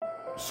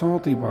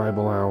Salty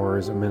Bible Hour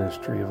is a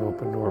ministry of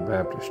Open Door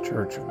Baptist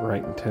Church of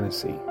Brighton,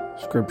 Tennessee.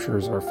 Scripture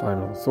is our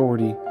final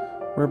authority,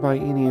 whereby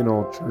any and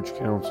all church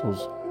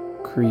councils,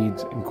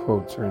 creeds, and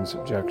quotes are in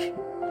subjection.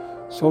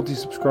 Salty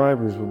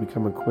subscribers will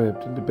become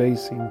equipped in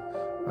debasing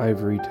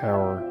ivory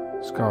tower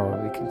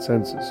scholarly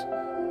consensus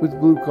with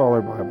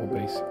blue-collar Bible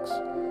basics.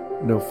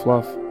 No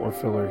fluff or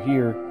filler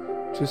here,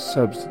 just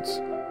substance,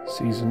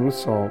 seasoned with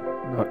salt,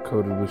 not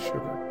coated with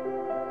sugar.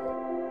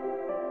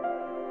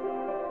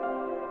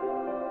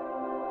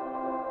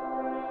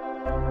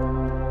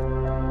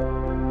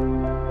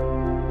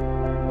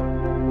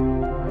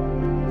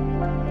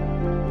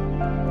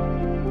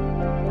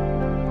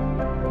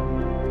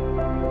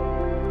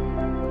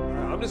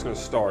 I'm just going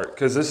to start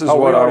because this is what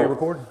what are you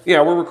recording?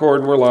 Yeah, we're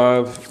recording. We're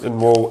live, and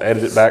we'll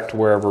edit it back to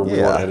wherever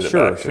we want to edit it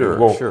back to.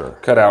 We'll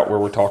cut out where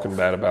we're talking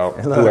bad about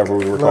whoever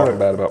we were talking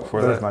bad about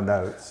before there's that. my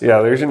notes.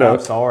 Yeah, there's your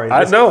notes. I'm sorry.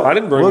 I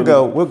didn't bring.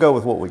 We'll go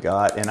with what we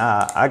got, and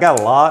I got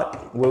a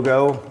lot. We'll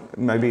go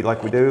maybe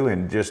like we do,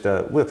 and just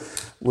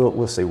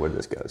we'll see where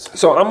this goes.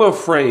 So I'm gonna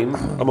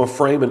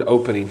frame an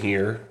opening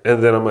here,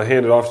 and then I'm gonna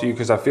hand it off to you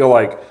because I feel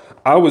like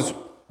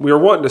we were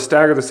wanting to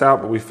stagger this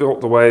out, but we felt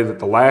the way that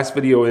the last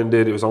video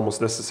ended, it was almost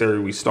necessary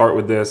we start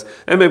with this,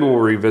 and maybe we'll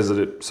revisit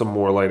it some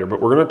more later.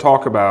 But we're going to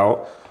talk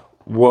about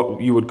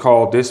what you would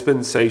call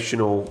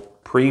dispensational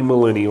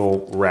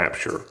premillennial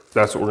rapture.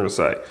 That's what we're going to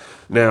say.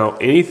 Now,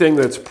 anything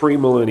that's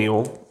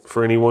premillennial,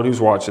 for anyone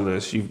who's watching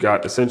this, you've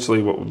got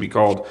essentially what would be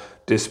called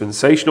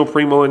dispensational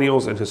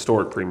premillennials and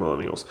historic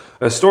premillennials.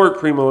 A historic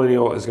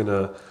premillennial is going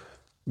to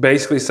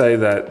basically say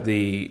that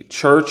the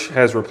church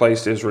has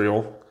replaced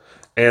Israel,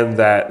 and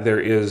that there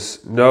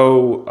is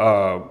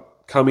no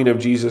coming of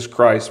Jesus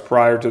Christ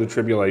prior to the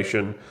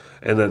tribulation,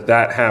 and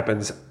that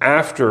happens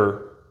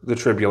after the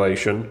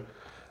tribulation,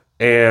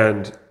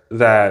 and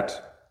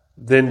that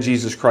then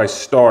Jesus Christ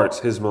starts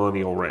his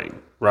millennial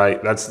reign,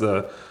 right? That's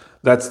the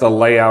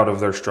layout of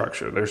their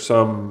structure. There's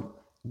some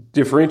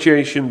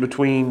differentiation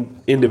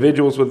between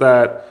individuals with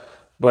that,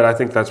 but I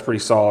think that's pretty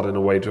solid in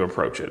a way to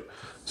approach it.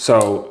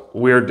 So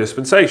we're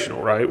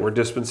dispensational, right? We're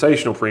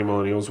dispensational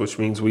premillennials, which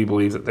means we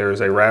believe that there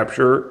is a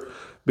rapture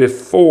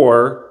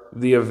before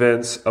the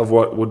events of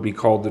what would be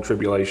called the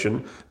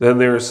tribulation. Then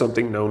there is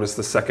something known as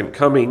the second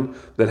coming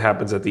that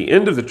happens at the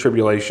end of the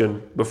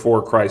tribulation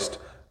before Christ's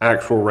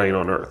actual reign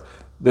on earth.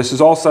 This is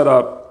all set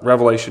up,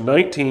 Revelation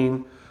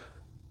 19.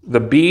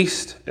 The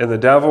beast and the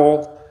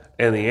devil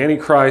and the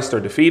Antichrist are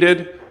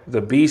defeated.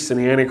 The beast and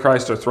the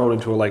Antichrist are thrown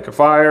into a lake of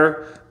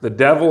fire. The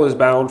devil is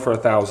bound for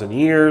 1,000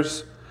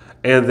 years.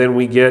 And then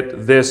we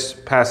get this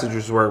passage,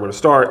 which is where I'm going to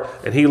start.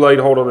 And he laid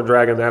hold on the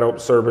dragon, that old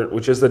serpent,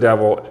 which is the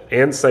devil,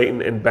 and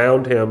Satan, and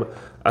bound him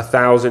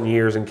 1,000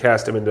 years and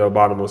cast him into a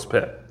bottomless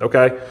pit.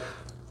 Okay?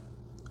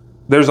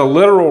 There's a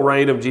literal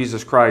reign of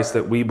Jesus Christ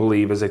that we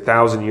believe is a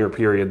 1,000-year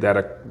period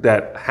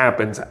that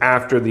happens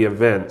after the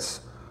events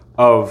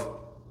of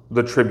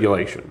the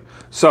tribulation.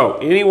 So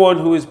anyone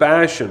who is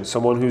bashing,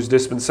 someone who's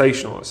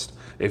dispensationalist,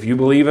 if you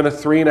believe in a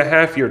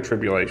 3.5-year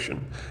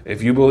tribulation,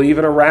 if you believe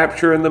in a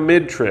rapture in the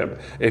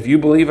mid-trib, if you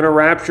believe in a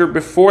rapture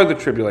before the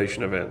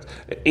tribulation event,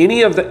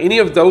 any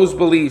of those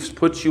beliefs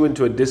puts you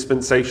into a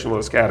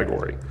dispensationalist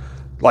category.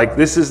 Like,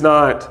 this is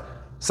not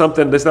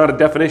that's not a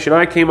definition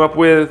I came up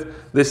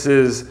with. This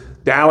is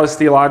Dallas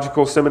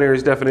Theological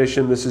Seminary's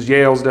definition. This is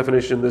Yale's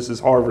definition. This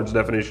is Harvard's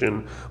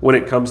definition when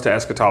it comes to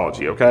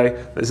eschatology,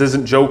 okay? This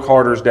isn't Joe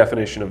Carter's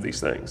definition of these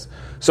things.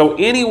 So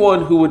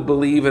anyone who would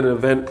believe in an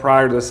event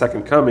prior to the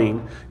second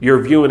coming, you're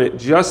viewing it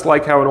just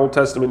like how an Old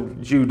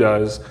Testament Jew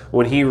does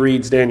when he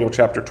reads Daniel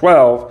chapter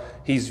 12.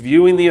 He's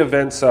viewing the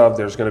events of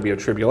there's going to be a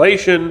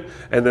tribulation,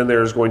 and then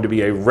there's going to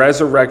be a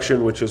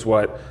resurrection, which is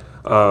what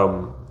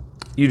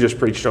you just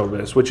preached on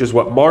this, which is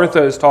what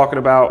Martha is talking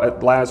about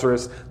at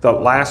Lazarus, the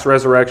last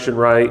resurrection,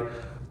 right?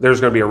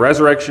 There's going to be a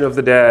resurrection of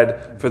the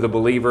dead for the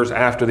believers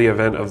after the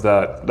event of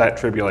that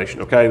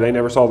tribulation, okay? They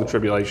never saw the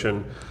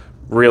tribulation,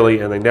 really,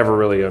 and they never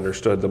really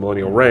understood the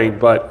millennial reign,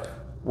 but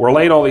we're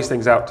laying all these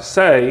things out to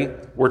say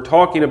we're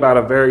talking about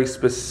a very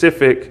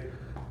specific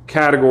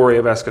category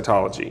of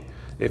eschatology.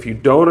 If you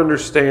don't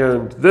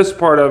understand this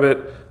part of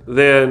it,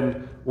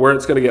 then where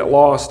it's going to get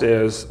lost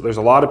is there's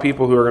a lot of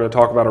people who are going to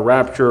talk about a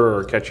rapture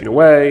or catching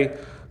away.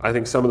 I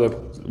think some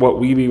of what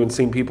we've even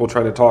seen people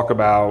trying to talk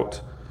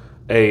about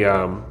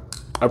a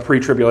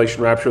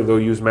pre-tribulation rapture, they'll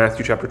use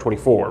Matthew chapter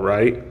 24,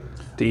 right?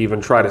 To even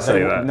try to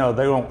say that. No,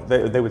 they don't.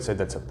 They would say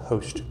that's a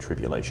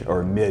post-tribulation or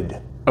a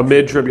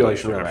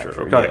mid-tribulation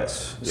rapture. Okay.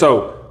 Yes.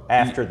 So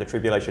after the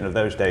tribulation of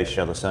those days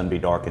shall the sun be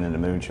darkened and the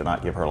moon shall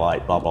not give her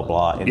light, blah, blah,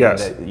 blah. And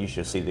then you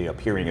shall see the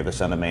appearing of the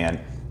Son of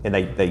Man. And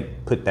they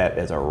put that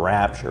as a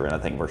rapture in, I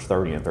think, verse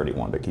 30 and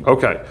 31. But keep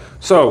okay.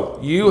 So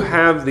you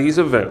have these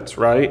events,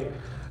 right?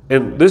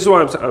 And this is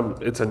why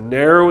it's a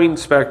narrowing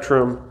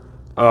spectrum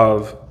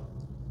of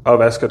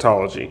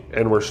eschatology.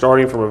 And we're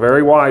starting from a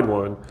very wide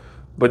one.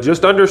 But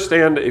just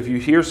understand, if you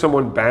hear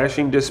someone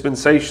bashing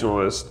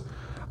dispensationalists,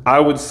 I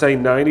would say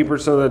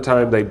 90% of the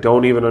time they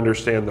don't even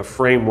understand the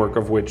framework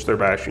of which they're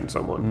bashing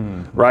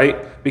someone,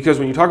 right? Because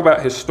when you talk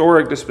about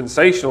historic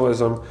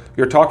dispensationalism,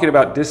 you're talking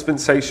about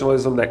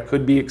dispensationalism that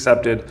could be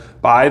accepted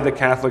by the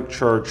Catholic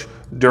Church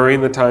during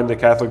the time the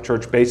Catholic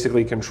Church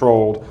basically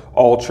controlled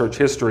all church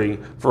history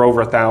for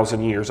over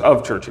 1,000 years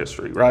of church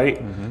history,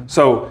 right?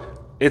 So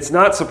it's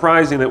not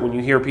surprising that when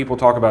you hear people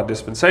talk about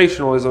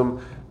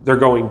dispensationalism, they're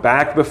going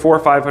back before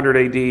 500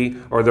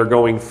 AD or they're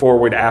going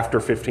forward after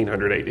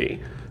 1500 AD.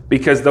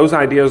 Because those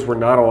ideas were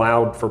not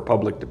allowed for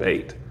public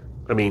debate.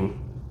 I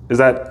mean,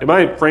 am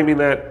I framing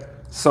that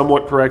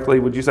somewhat correctly?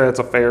 Would you say that's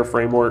a fair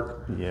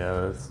framework?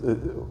 Yeah,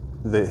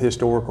 the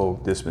historical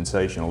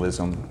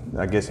dispensationalism,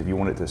 I guess if you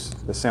want it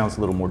to, it sounds a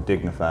little more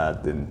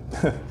dignified than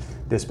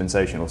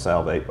dispensational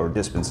salvation or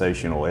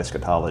dispensational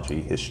eschatology,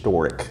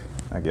 historic,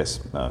 I guess.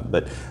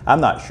 But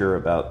I'm not sure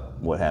about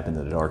what happened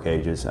in the Dark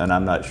Ages, and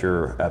I'm not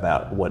sure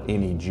about what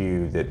any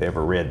Jew that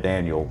ever read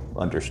Daniel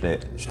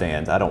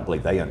understands. I don't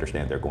believe they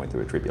understand they're going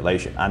through a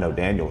tribulation. I know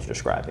Daniel's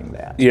describing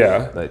that.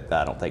 Yeah. But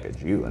I don't think a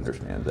Jew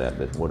understands that,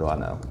 but what do I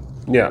know?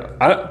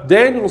 Yeah.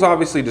 Daniel's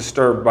obviously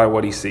disturbed by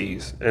what he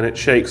sees, and it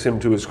shakes him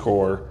to his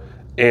core,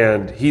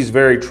 and he's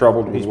very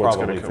troubled with what's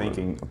going to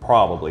come.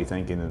 Probably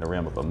thinking in the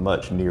realm of a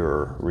much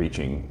nearer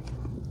reaching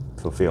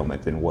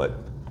fulfillment than what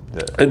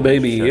and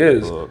maybe he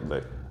is.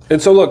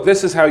 And so look,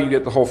 this is how you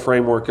get the whole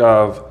framework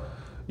of,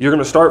 you're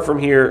going to start from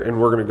here and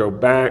we're going to go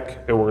back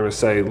and we're going to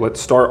say, let's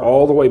start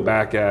all the way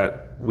back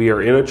at, we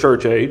are in a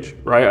church age,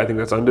 right? I think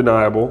that's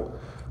undeniable.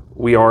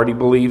 We already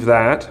believe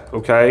that,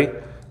 okay?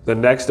 The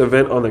next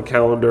event on the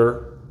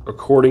calendar,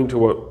 according to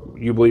what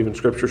you believe in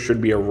Scripture,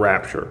 should be a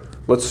rapture.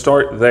 Let's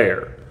start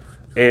there.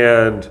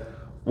 And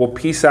we'll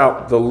piece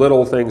out the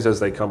little things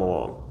as they come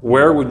along.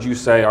 Where would you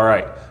say, all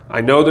right,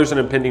 I know there's an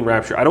impending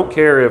rapture. I don't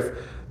care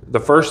if the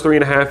first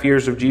 3.5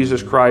 years of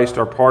Jesus Christ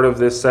are part of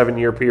this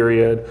 7-year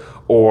period,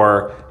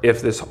 or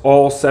if this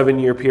all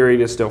 7-year period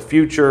is still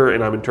future,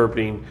 and I'm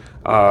interpreting,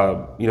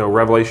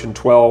 Revelation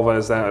 12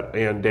 as that,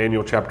 and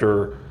Daniel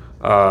chapter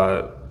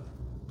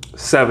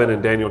 7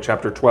 and Daniel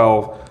chapter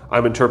 12,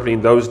 I'm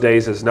interpreting those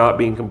days as not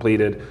being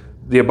completed.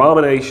 The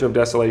abomination of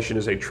desolation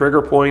is a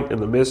trigger point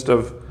in the midst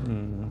of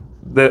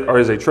that, or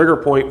is a trigger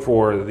point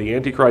for the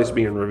Antichrist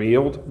being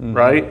revealed,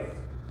 right?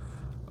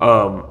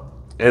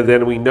 And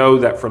then we know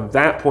that from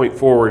that point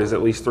forward is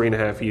at least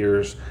 3.5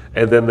 years,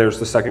 and then there's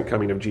the second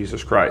coming of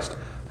Jesus Christ.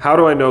 How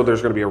do I know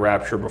there's going to be a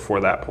rapture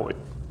before that point?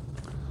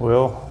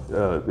 Well,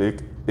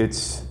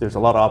 there's a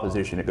lot of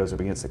opposition that goes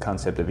up against the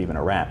concept of even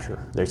a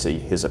rapture. They see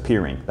his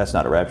appearing. That's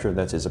not a rapture,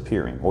 that's his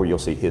appearing. Or you'll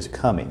see his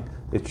coming.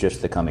 It's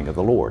just the coming of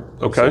the Lord.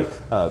 Okay.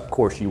 So, of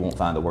course, you won't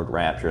find the word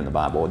rapture in the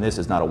Bible, and this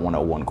is not a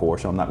 101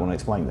 course, so I'm not going to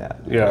explain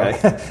that. Yeah.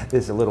 Okay?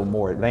 This is a little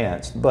more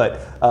advanced.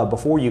 But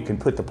before you can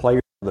put the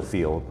players on the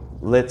field,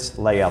 let's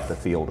lay out the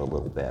field a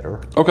little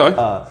better. Okay.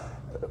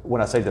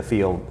 When I say the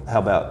field, how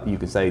about you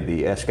could say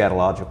the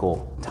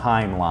eschatological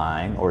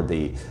timeline or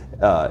the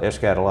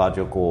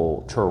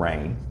eschatological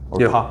terrain or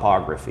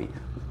topography.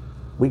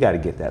 We got to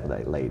get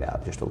that laid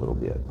out just a little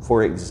bit.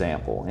 For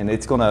example, and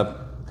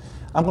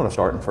I'm going to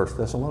start in 1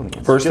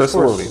 Thessalonians. First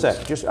Thessalonians. For a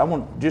sec. I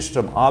want just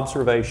some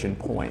observation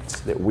points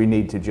that we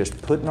need to just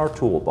put in our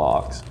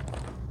toolbox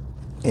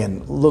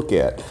and look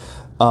at.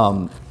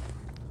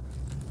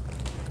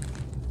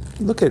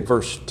 Look at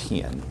verse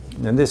 10.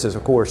 And this is,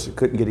 of course, it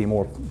couldn't get any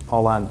more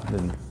Pauline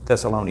than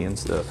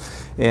Thessalonians. So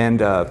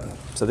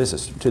this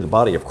is to the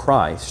body of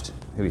Christ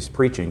who he's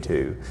preaching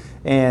to.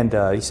 And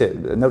he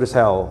said, notice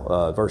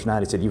how verse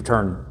 9, he said, you've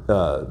turned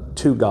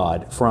to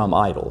God from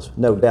idols.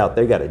 No doubt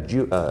they got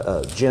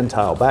a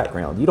Gentile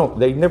background.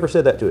 They never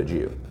said that to a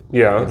Jew.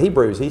 Yeah. In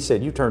Hebrews, he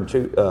said, you turn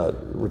to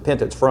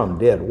repentance from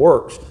dead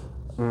works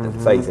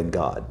and faith in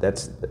God.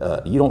 That's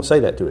you don't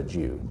say that to a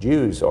Jew.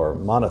 Jews are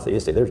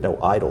monotheistic. There's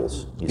no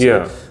idols. You see?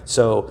 Yeah.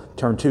 So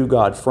turn to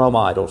God from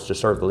idols to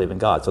serve the living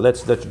God. So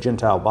that's a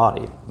Gentile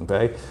body.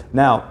 Okay.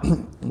 Now,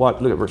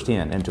 look at verse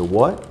 10. And to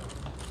what?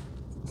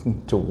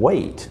 To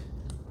wait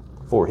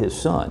for his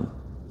Son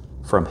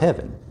from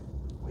heaven.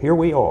 Here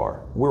we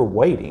are. We're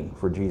waiting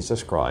for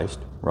Jesus Christ,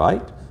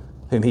 right?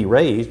 Whom he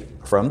raised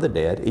from the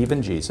dead,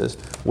 even Jesus,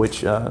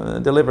 which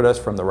delivered us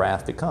from the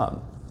wrath to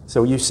come.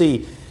 So you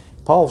see,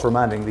 Paul's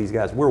reminding these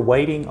guys, we're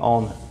waiting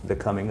on the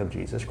coming of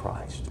Jesus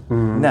Christ.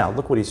 Now,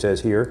 look what he says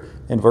here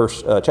in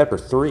chapter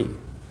 3.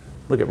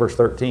 Look at verse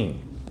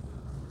 13.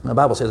 The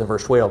Bible says in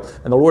verse 12,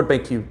 and the Lord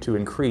make you to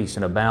increase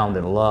and abound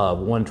in love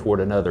one toward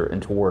another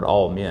and toward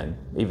all men,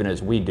 even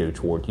as we do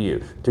toward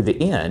you, to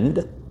the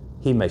end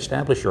he may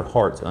establish your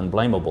hearts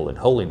unblameable in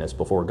holiness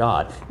before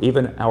God,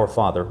 even our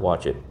Father,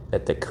 watch it,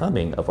 at the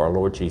coming of our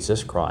Lord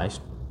Jesus Christ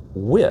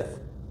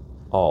with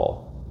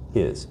all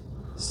his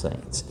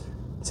saints.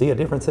 See a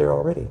difference there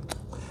already?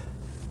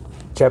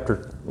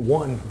 Chapter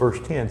 1, verse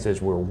 10 says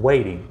we're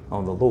waiting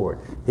on the Lord.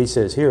 He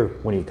says here,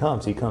 when he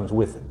comes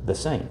with the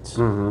saints.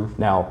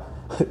 Now,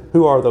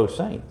 who are those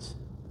saints?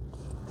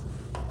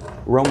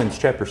 Romans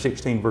chapter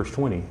 16, verse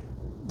 20.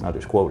 I'll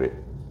just quote it.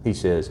 He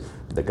says,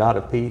 the God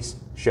of peace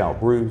shall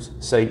bruise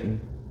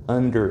Satan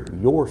under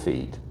your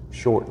feet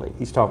shortly.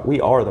 We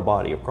are the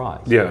body of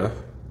Christ. Yeah.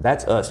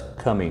 That's us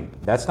coming.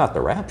 That's not the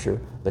rapture,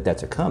 but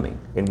that's a coming.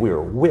 And we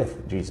are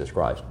with Jesus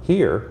Christ.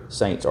 Here,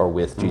 saints are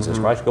with Jesus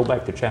Christ. Go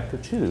back to chapter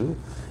 2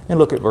 and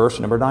look at verse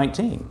number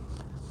 19.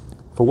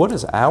 For what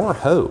is our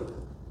hope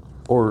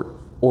or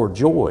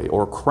joy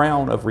or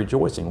crown of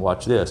rejoicing?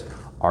 Watch this.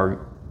 Are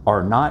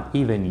not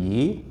even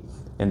ye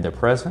in the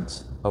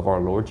presence of our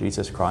Lord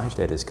Jesus Christ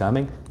at his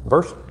coming?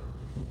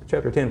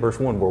 Chapter 10, verse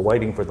 1, we're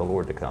waiting for the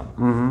Lord to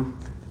come.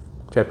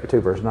 Chapter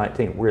 2, verse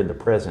 19, we're in the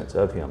presence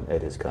of him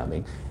at his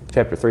coming.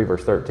 Chapter 3,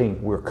 verse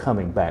 13, we're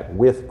coming back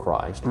with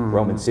Christ.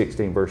 Romans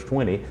 16, verse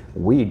 20,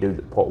 we're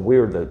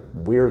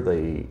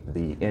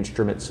the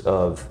instruments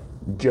of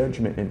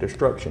judgment and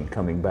destruction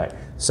coming back.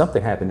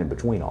 Something happened in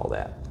between all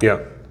that.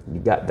 Yeah.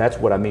 That's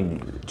what I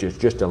mean.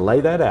 Just to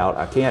lay that out,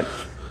 I can't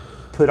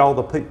put all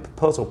the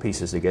puzzle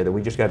pieces together.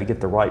 We just got to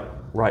get the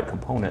right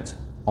components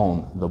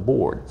on the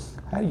board.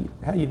 How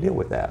do you deal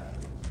with that?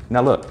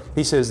 Now look,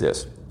 he says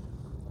this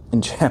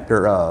in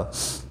chapter.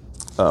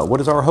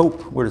 What is our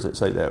hope? Where does it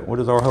say that? What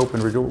is our hope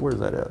and rejoice? Where is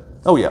that at?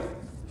 Oh yeah,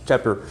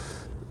 chapter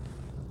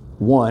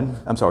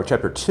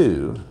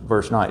 2,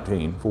 verse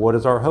 19. For what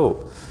is our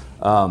hope?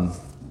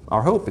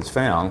 Our hope is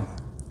found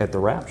at the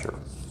rapture,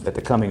 at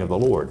the coming of the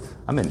Lord.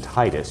 I'm in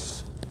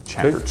Titus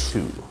chapter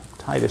 2.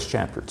 Titus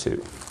chapter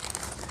 2.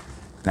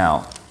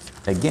 Now,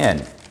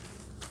 again,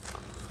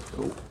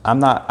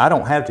 I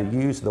don't have to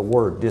use the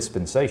word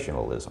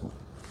dispensationalism.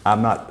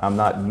 I'm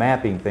not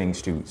mapping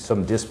things to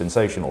some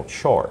dispensational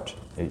chart.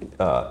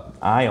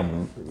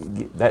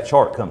 That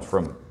chart comes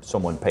from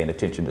someone paying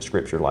attention to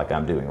Scripture like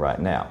I'm doing right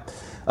now.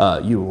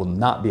 You will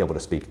not be able to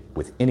speak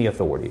with any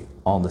authority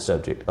on the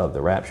subject of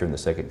the rapture and the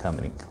second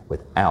coming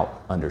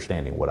without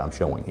understanding what I'm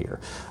showing here.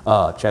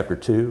 Chapter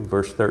 2,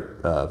 verse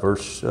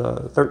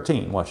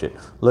 13, watch it.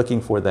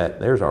 Looking for that,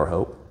 there's our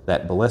hope,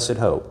 that blessed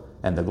hope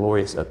and the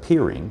glorious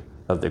appearing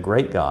of the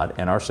great God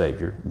and our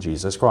Savior,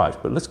 Jesus Christ.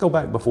 But let's go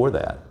back before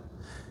that.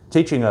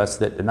 Teaching us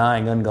that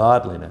denying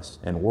ungodliness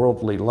and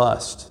worldly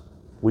lust,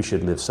 we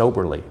should live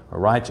soberly,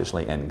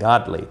 righteously, and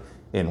godly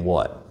in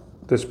what?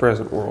 This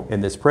present world. In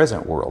this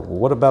present world. Well,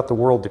 what about the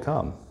world to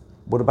come?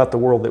 What about the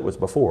world that was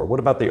before? What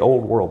about the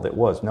old world that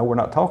was? No, we're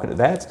not talking.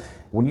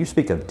 When you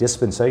speak of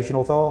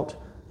dispensational thought,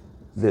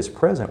 this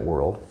present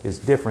world is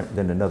different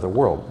than another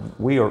world.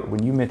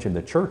 When you mention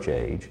the church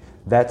age,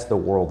 that's the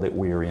world that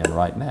we are in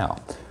right now.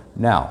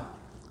 Now,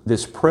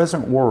 this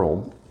present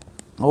world,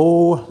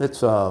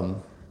 let's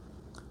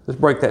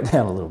break that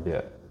down a little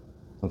bit.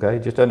 Okay,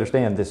 just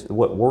understand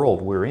what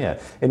world we're in.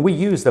 And we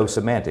use those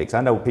semantics.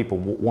 I know people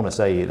want to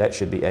say that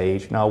should be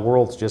age. No,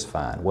 world's just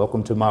fine.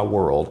 Welcome to my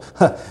world.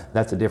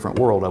 That's a different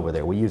world over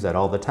there. We use that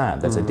all the time.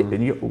 That's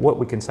what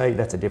we can say,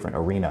 that's a different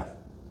arena.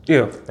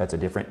 Yeah. That's a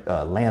different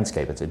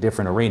landscape. It's a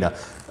different arena.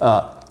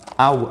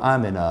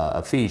 I'm in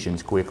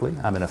Ephesians quickly.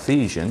 I'm in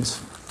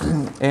Ephesians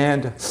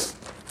and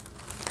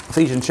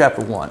Ephesians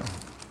chapter 1.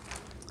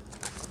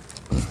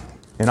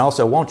 And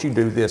also, won't you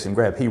do this and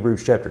grab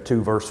Hebrews chapter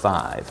 2, verse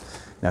 5.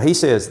 Now, he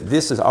says,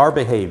 this is our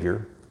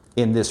behavior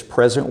in this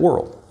present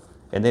world.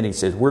 And then he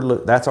says,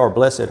 that's our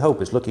blessed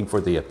hope, is looking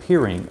for the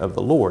appearing of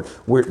the Lord.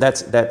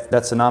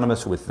 That's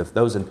synonymous with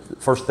those in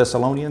 1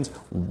 Thessalonians,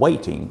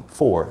 waiting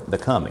for the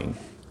coming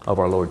of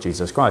our Lord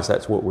Jesus Christ.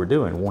 That's what we're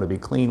doing. We want to be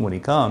clean when he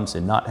comes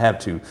and not have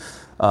to,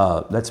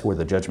 that's where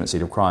the judgment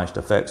seat of Christ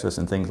affects us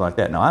and things like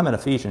that. Now, I'm in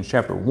Ephesians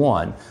chapter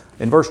 1.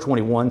 In verse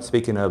 21,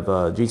 speaking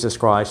of Jesus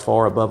Christ,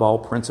 far above all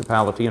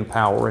principality and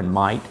power and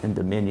might and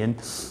dominion,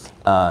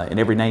 in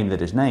every name that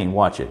is named,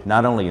 watch it,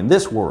 not only in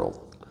this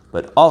world,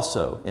 but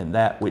also in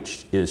that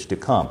which is to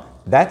come.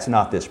 That's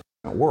not this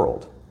present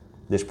world.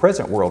 This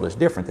present world is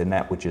different than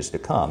that which is to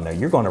come. Now,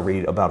 you're going to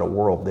read about a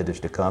world that is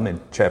to come in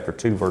chapter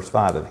 2, verse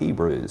 5 of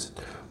Hebrews.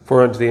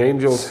 For unto the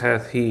angels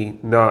hath he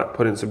not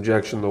put in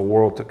subjection the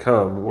world to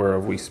come,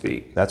 whereof we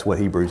speak. That's what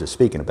Hebrews is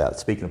speaking about.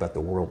 It's speaking about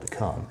the world to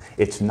come.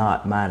 It's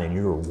not mine and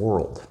your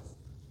world.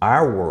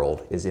 Our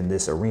world is in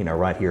this arena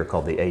right here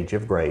called the age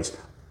of grace.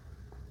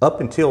 Up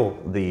until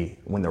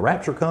when the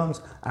rapture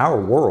comes,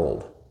 our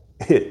world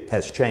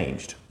has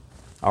changed.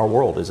 Our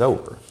world is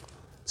over.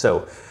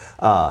 So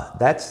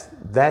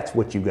that's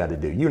what you got to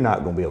do. You're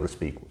not going to be able to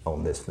speak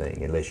on this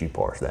thing unless you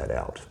parse that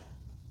out.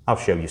 I'll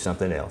show you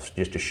something else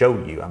just to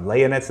show you. I'm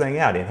laying that thing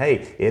out, and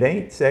hey, it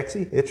ain't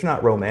sexy. It's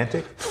not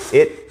romantic.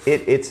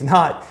 It's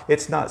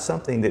not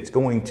something that's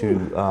going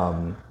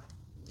to.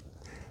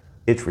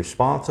 It's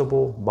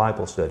responsible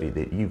Bible study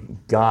that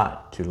you've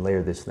got to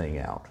layer this thing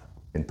out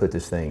and put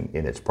this thing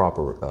in its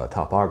proper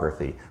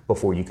topography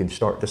before you can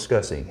start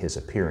discussing his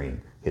appearing,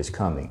 his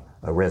coming,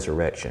 a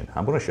resurrection.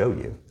 I'm going to show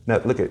you.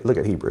 Now, look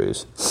at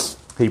Hebrews.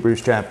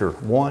 Hebrews chapter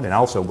 1, and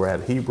also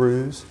grab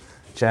Hebrews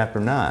chapter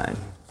 9.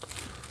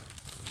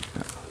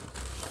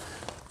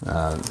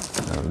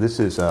 This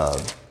is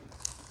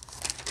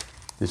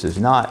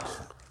not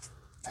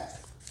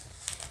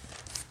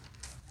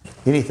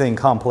anything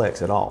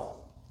complex at all.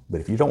 But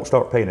if you don't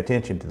start paying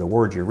attention to the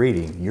words you're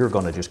reading, you're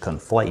going to just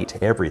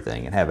conflate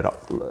everything and have it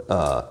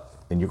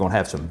And you're going to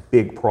have some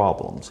big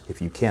problems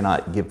if you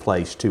cannot give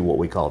place to what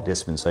we call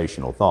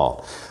dispensational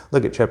thought.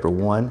 Look at chapter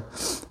 1,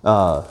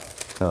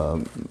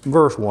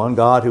 verse 1.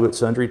 God, who at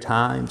sundry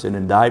times and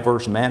in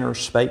diverse manners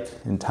spake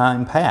in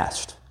time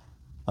past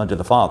unto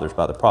the fathers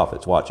by the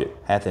prophets, watch it,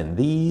 hath in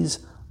these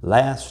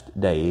last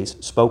days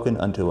spoken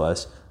unto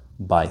us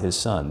by his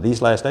Son.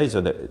 These last days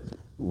are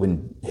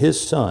when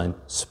his Son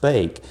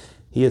spake,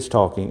 he is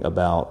talking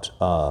about,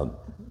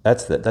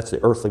 that's the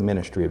earthly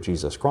ministry of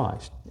Jesus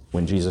Christ.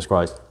 When Jesus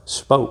Christ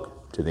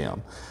spoke to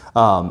them.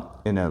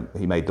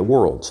 He made the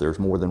worlds. There's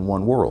more than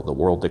one world. The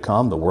world to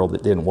come, the world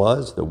that then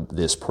was,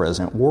 this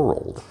present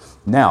world.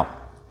 Now,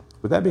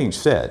 with that being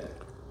said,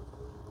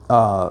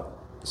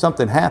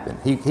 something happened.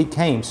 He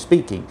came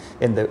speaking,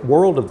 and the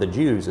world of the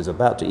Jews is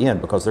about to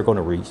end because they're going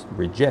to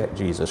reject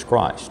Jesus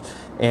Christ.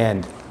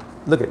 And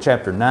look at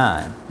chapter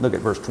 9. Look at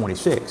verse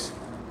 26.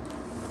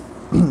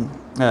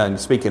 And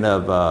speaking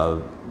of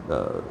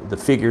the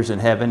figures in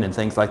heaven and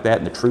things like that,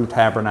 and the true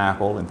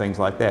tabernacle and things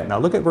like that. Now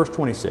look at verse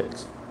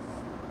 26.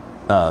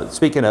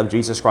 Speaking of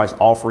Jesus Christ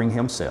offering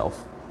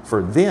himself,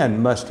 for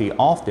then must he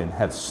often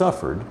have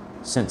suffered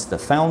since the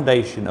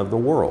foundation of the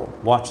world.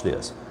 Watch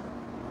this.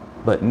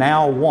 But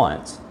now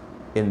once,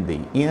 in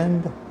the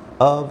end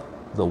of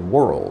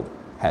the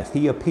hath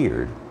he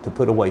appeared to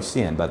put away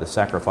sin by the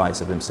sacrifice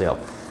of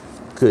himself.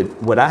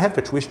 Would I have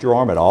to twist your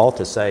arm at all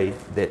to say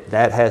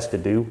that has to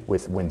do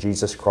with when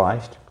Jesus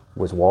Christ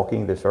was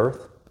walking this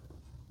earth?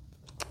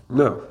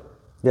 No.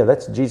 Yeah,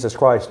 that's Jesus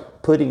Christ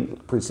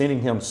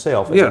presenting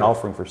himself as an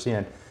offering for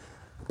sin.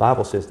 The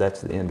Bible says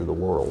that's the end of the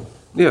world.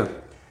 Yeah.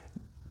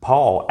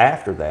 Paul,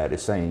 after that,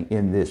 is saying,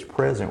 in this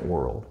present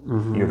world,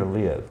 you're to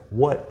live.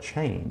 What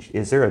changed?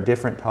 Is there a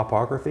different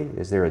topography?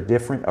 Is there a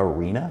different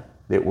arena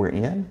that we're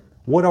in?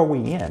 What are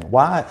we in?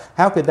 Why?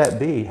 How could that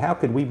be? How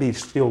could we be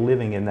still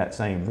living in that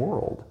same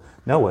world?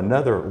 No,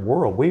 another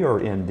world. We are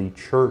in the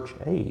church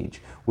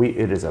age.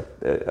 It is on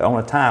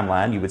a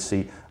timeline. You would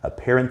see a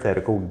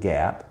parenthetical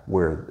gap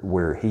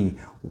where he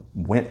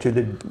went to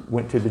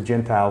the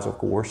Gentiles, of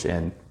course,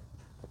 and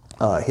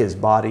his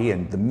body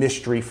and the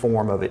mystery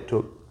form of it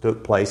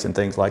took place and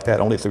things like that.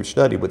 Only through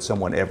study would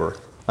someone ever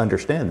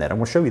understand that. I'm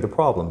going to show you the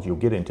problems you'll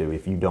get into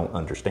if you don't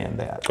understand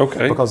that.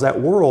 Okay. Because that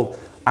world,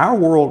 our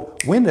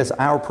world, when does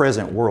our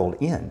present world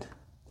end?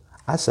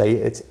 I say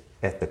it's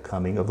at the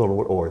coming of the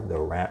Lord, or the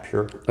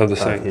rapture of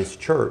his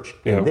church.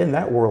 Yeah. And then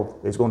that world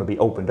is going to be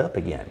opened up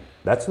again.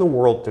 That's the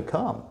world to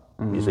come,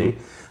 you see.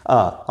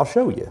 I'll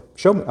show you.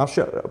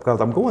 Because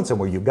I'm going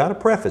somewhere. You've got to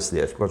preface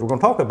this, because we're going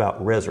to talk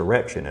about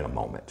resurrection in a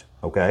moment,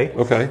 okay?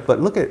 Okay.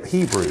 But look at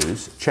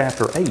Hebrews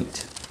chapter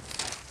 8.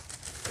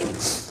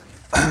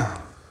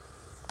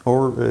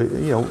 Or,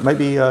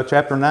 maybe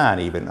chapter 9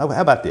 even. Oh,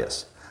 how about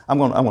this? I'm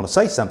going to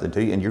say something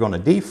to you, and you're going to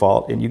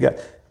default, and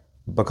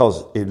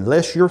because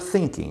unless you're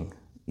thinking,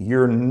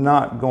 you're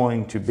not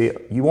going to be,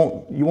 you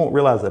won't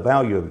realize the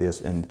value of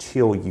this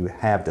until you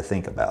have to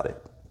think about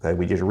it. Okay,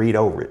 we just read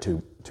over it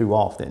too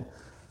often.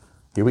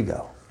 Here we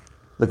go.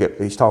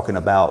 He's talking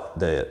about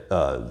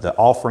the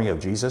offering of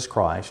Jesus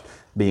Christ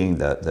being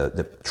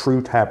the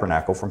true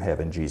tabernacle from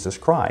heaven, Jesus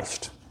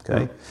Christ.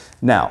 Okay,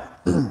 Now,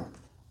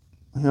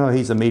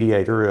 he's a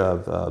mediator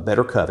of a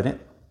better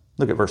covenant.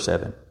 Look at verse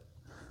 7.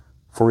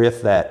 For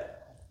if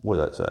that, what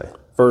does that say?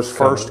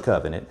 First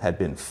covenant had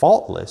been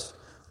faultless,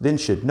 then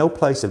should no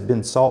place have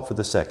been sought for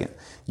the second.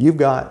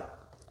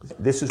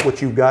 This is what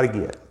you've got to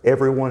get.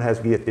 Everyone has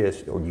to get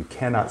this, or you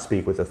cannot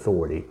speak with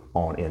authority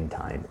on end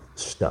time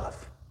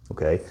stuff.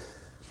 Okay?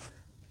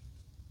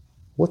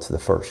 What's the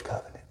first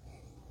covenant?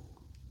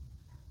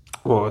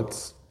 Well,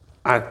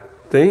 I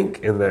think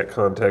in that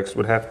context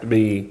would have to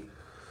be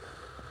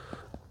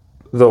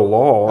the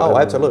law. Oh,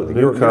 absolutely.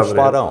 You're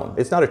spot on.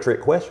 It's not a trick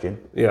question.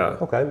 Yeah.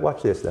 Okay,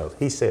 watch this though.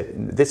 He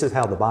said, this is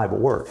how the Bible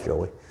works,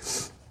 Joey.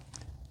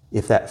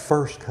 If that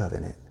first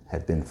covenant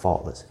had been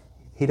faultless,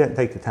 he doesn't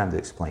take the time to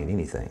explain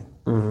anything.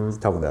 He's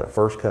talking about a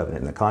first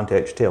covenant, and the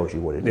context tells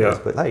you what it is.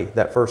 But hey,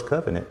 that first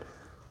covenant,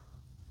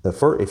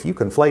 if you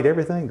conflate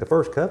everything, the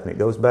first covenant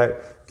goes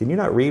back. Can you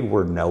not read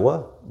where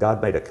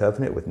God made a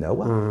covenant with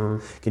Noah?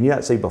 Can you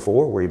not see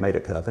before where he made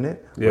a covenant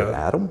with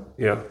Adam?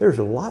 Yeah. There's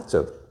lots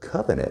of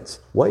covenants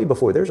way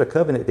before. There's a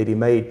covenant that he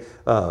made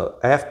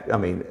after,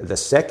 the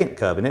second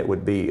covenant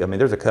would be,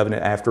 there's a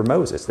covenant after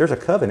Moses. There's a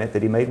covenant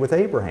that he made with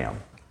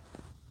Abraham.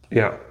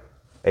 Yeah.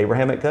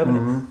 Abrahamic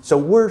covenant. So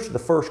where's the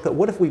first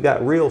what if we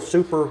got real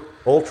super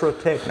ultra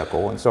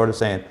technical and started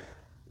saying,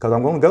 because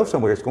I'm going to go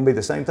somewhere, it's going to be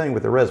the same thing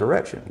with the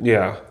resurrection.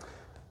 Yeah.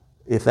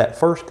 If that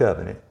first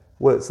covenant,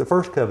 it's the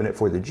first covenant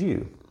for the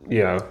Jew.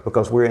 Yeah.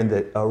 Because we're in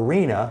the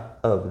arena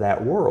of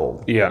that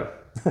world. Yeah.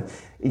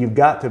 You've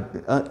got to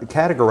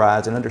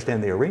categorize and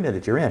understand the arena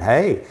that you're in.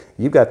 Hey,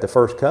 you've got the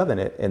first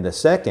covenant, and the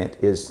second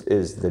is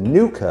the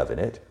new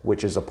covenant,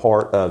 which is a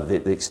part of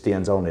that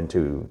extends on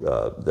into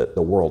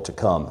the world to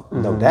come,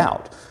 no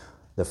doubt.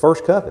 The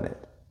first covenant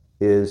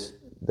is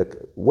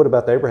what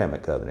about the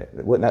Abrahamic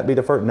covenant? Wouldn't that be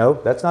the first? No,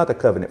 that's not the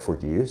covenant for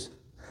Jews.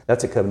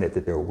 That's a covenant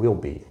that there will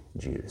be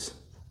Jews.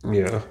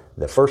 Yeah.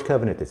 The first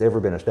covenant that's ever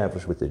been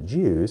established with the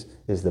Jews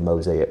is the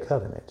Mosaic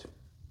covenant.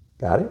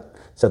 Got it?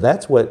 So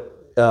that's what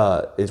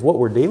is what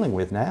we're dealing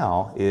with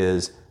now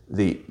is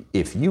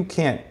if you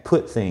can't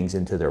put things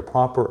into their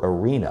proper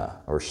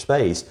arena or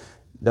space,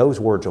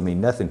 those words will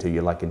mean nothing to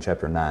you, like in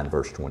chapter 9,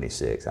 verse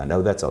 26. I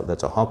know that's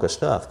a hunk of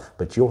stuff,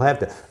 but you'll have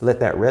to let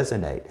that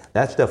resonate.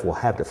 That stuff will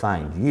have to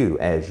find you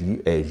as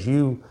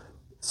you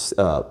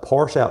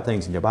parse out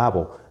things in your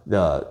Bible.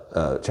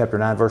 Chapter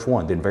 9, verse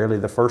 1, then verily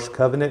the first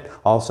covenant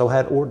also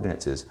had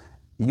ordinances.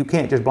 You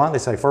can't just blindly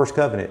say first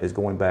covenant is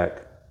going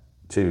back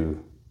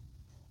to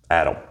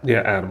Adam.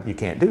 Yeah, Adam. You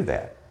can't do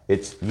that.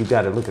 You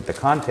got to look at the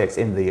context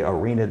in the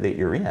arena that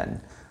you're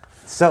in.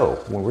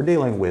 So when we're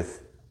dealing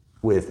with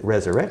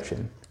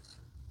resurrection,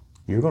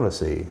 you're going to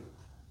see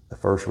the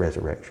first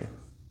resurrection.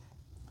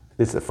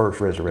 It's the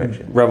first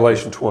resurrection.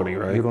 Revelation 20,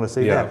 right? You're going to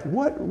see that.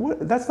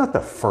 What? That's not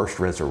the first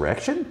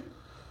resurrection.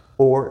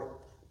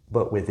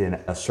 But within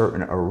a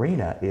certain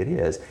arena, it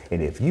is.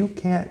 And if you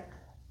can't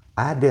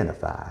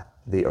identify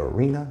the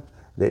arena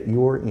that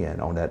you're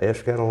in on that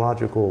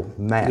eschatological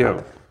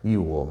map,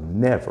 you will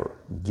never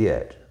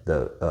get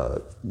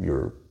the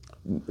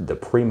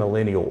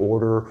premillennial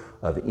order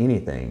of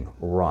anything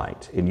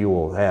right, and you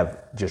will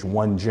have just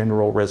one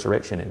general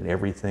resurrection and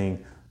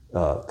everything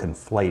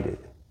conflated.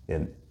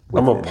 I'm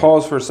going to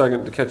pause for a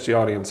second to catch the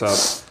audience up.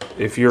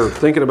 If you're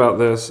thinking about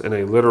this in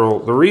a literal,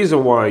 the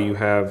reason why you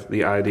have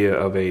the idea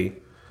of any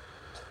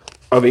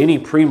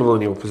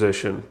premillennial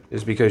position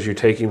is because you're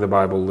taking the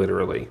Bible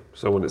literally.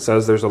 So when it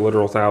says there's a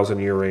literal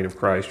 1,000-year reign of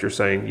Christ, you're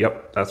saying,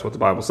 yep, that's what the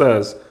Bible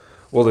says.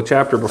 Well, the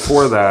chapter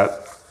before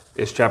that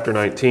is chapter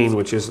 19,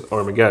 which is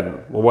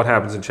Armageddon. Well, what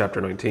happens in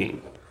chapter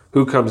 19?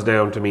 Who comes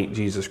down to meet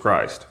Jesus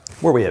Christ?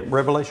 Where are we at?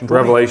 Revelation 20?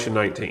 Revelation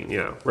 19,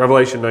 yeah.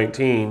 Revelation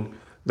 19,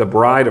 the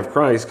bride of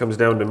Christ comes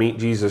down to meet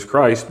Jesus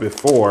Christ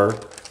before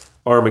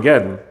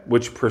Armageddon,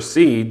 which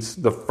precedes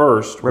the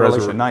first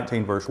Revelation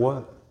 19, verse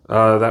what?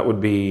 That would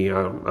be,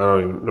 I'm not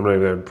even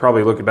there.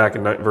 Probably looking back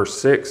in verse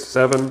 6,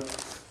 7.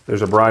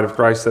 There's a bride of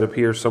Christ that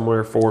appears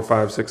somewhere, 4,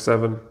 5, 6,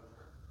 7.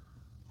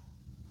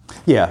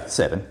 Yeah,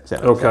 7.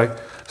 Okay.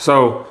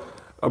 So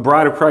a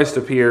bride of Christ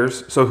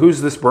appears. So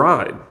who's this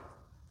bride?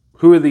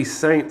 Who are these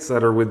saints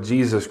that are with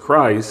Jesus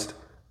Christ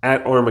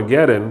at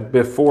Armageddon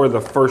before the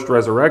first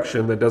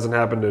resurrection that doesn't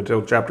happen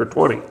until chapter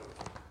 20?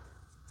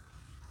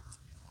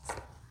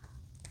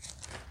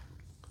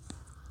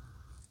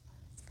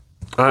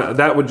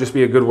 That would just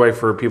be a good way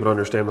for people to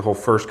understand the whole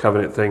first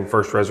covenant thing,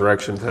 first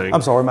resurrection thing.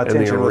 I'm sorry, my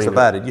attention was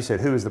divided. You said,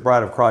 who is the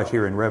bride of Christ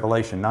here in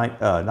Revelation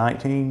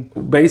 19?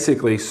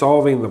 Basically,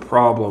 solving the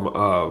problem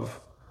of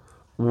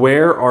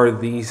where are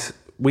these...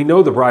 We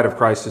know the bride of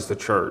Christ is the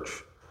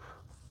church,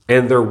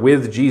 and they're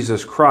with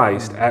Jesus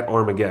Christ at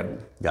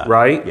Armageddon,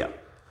 right? Yeah.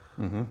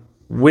 Mm-hmm.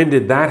 When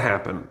did that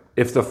happen?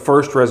 If the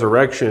first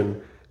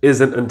resurrection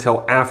isn't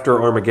until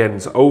after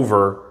Armageddon's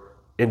over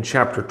in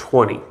chapter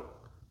 20.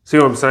 See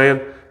what I'm saying?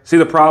 See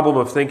the problem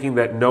of thinking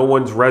that no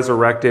one's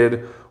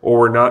resurrected or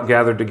we're not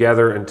gathered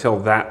together until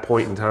that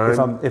point in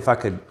time? If I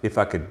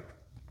could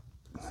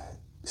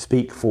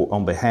speak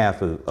on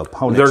behalf of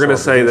opponents, they're going to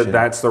say that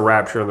that's the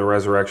rapture and the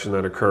resurrection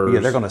that occurs. Yeah,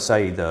 they're going to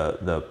say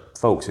the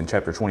folks in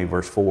chapter 20,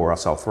 verse 4, I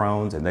saw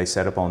thrones and they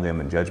sat upon them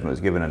and judgment was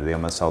given unto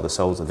them. I saw the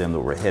souls of them that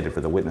were headed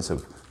for the witness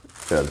of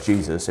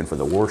Jesus and for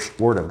the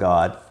word of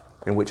God,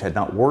 in which had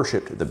not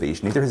worshipped the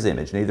beast, neither his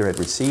image, neither had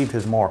received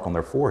his mark on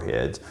their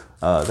foreheads.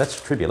 That's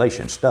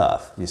tribulation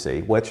stuff, you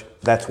see, which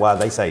that's why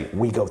they say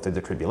we go through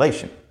the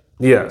tribulation.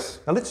 Yes.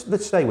 Now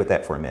let's stay with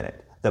that for a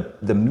minute.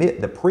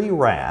 The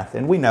pre-wrath,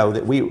 and we know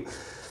that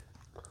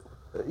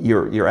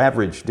your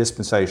average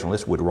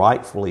dispensationalist would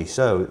rightfully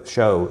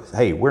show,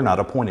 hey, we're not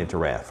appointed to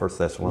wrath. 1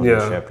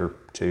 Thessalonians chapter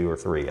 2 or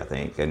 3, I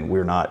think, and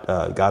we're not.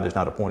 God is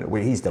not appointed.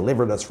 He's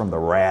delivered us from the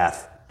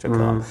wrath to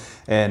come,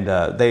 and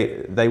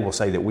they will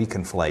say that we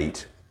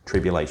conflate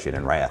tribulation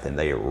and wrath, and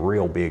they are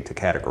real big to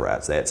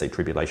categorize that. Say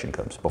tribulation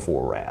comes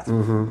before wrath,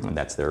 and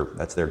that's their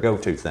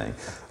go-to thing.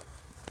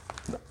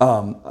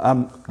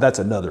 That's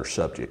another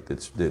subject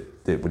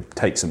that would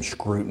take some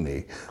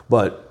scrutiny,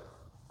 but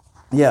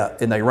yeah,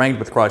 and they reigned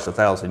with Christ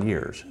 1,000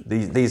 years.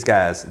 These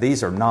guys,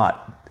 these are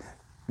not.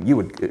 You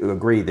would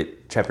agree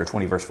that chapter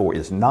 20, verse 4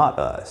 is not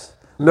us.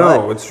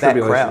 No, it's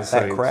tribulation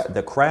saints.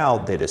 The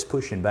crowd that is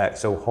pushing back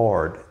so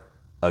hard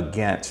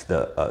against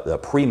the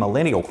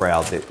premillennial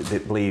crowd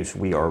that believes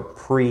we are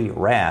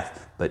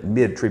pre-wrath but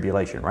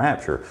mid-tribulation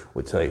rapture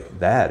would say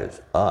that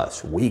is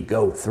us. We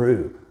go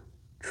through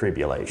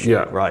tribulation,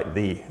 right?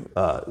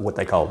 What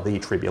they call the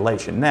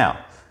tribulation.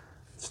 Now,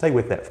 stay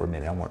with that for a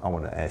minute. I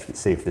want to ask you,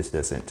 see if this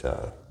doesn't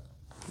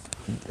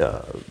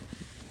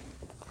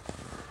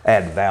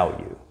add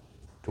value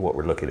to what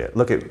we're looking at.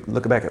 Look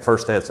back at 1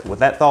 Thessalonians with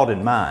that thought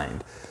in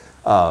mind.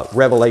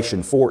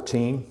 Revelation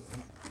 14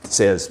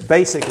 says,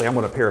 basically, I'm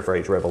going to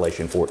paraphrase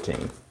Revelation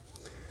 14.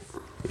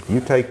 If you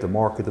take the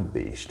mark of the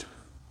beast,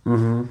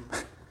 let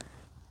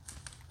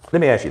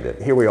me ask you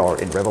this. Here we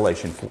are in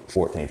Revelation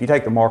 14. If you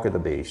take the mark of the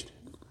beast,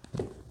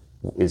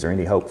 is there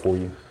any hope for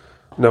you?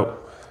 No.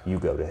 You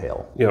go to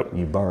hell. Yep.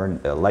 You burn,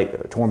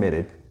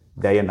 tormented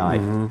day and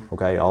night,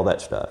 okay, all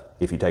that stuff,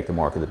 if you take the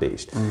mark of the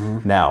beast.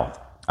 Now,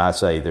 I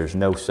say there's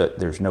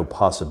no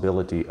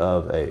possibility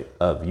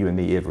of you and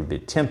me ever be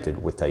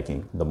tempted with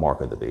taking the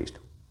mark of the beast.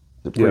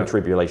 The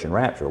pre-tribulation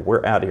rapture,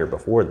 we're out of here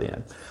before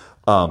then.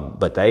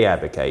 But they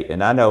advocate,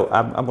 and I know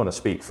I'm going to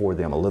speak for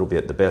them a little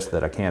bit, the best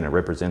that I can, and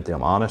represent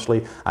them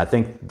honestly. I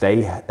think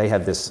they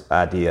have this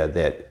idea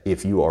that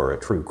if you are a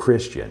true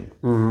Christian,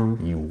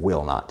 you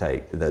will not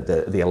take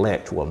the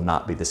elect will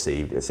not be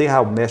deceived. See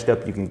how messed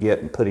up you can get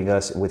in putting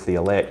us with the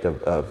elect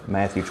of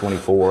Matthew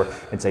 24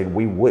 and saying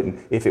we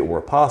wouldn't, if it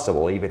were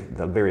possible, even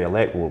the very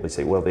elect will be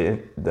saying, well,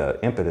 the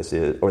impetus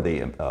is, or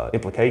the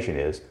implication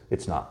is,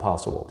 it's not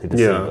possible to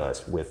deceive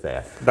us with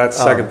that. That's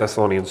 2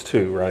 Thessalonians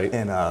 2, right?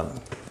 And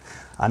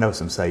I know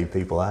some saved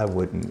people. I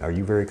wouldn't. Are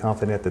you very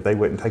confident that they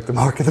wouldn't take the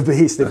mark of the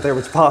beast if there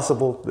was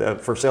possible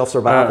for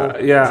self-survival?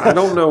 I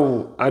don't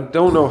know. I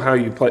don't know how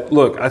you play.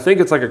 Look, I think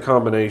it's like a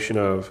combination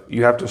of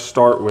you have to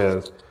start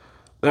with.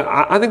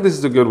 I think this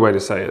is a good way to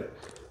say it.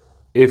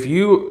 If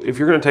you're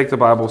going to take the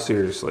Bible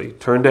seriously,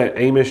 turn to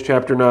Amos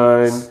chapter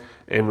 9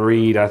 and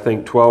read, I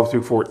think, 12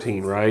 through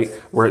 14, right?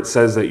 Where it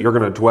says that you're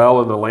going to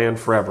dwell in the land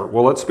forever.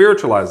 Well, let's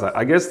spiritualize that.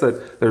 I guess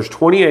that there's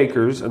 20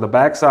 acres in the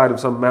backside of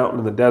some mountain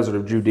in the desert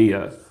of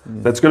Judea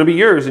that's going to be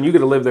yours, and you get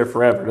to live there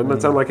forever. Doesn't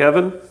that sound like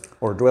heaven?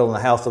 Or dwell in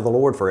the house of the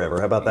Lord forever.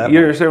 How about that? You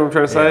understand what I'm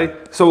trying to say?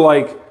 So,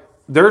 like,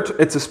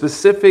 it's a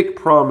specific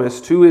promise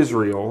to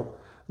Israel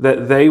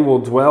that they will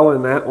dwell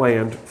in that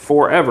land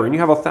forever. And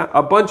you have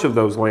a bunch of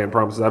those land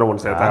promises. I don't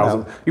want to say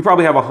 1,000. You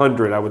probably have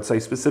 100, I would say,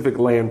 specific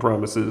land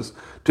promises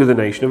to the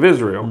nation of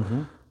Israel.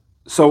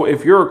 So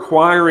if you're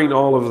acquiring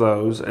all of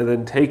those and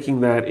then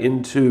taking that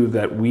into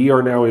that we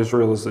are now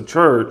Israel as a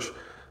church,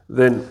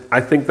 then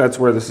I think that's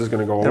where this is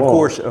going to go along. Of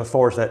course, as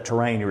far as that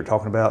terrain you were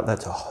talking about,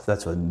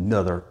 that's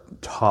another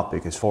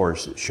topic as far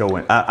as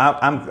showing.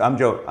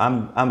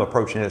 I'm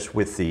approaching this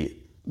with the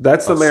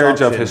that's the marriage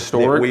of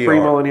historic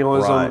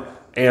premillennialism. Right.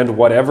 And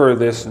whatever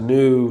this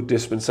new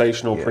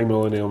dispensational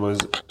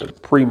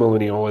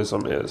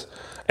premillennialism is.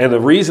 And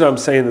the reason I'm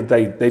saying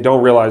that they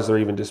don't realize they're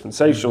even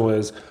dispensational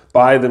is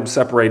by them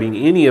separating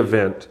any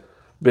event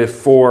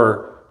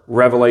before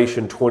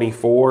Revelation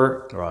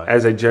 24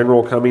 as a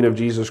general coming of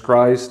Jesus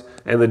Christ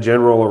and the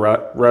general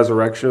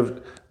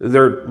resurrection.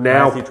 They're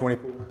now... Matthew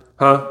 24?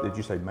 Huh? Did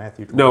you say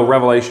Matthew 24? No,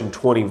 Revelation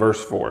 20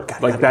 verse 4.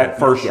 That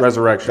first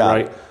resurrection,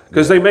 right?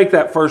 Because they make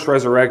that first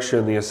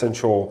resurrection the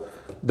essential...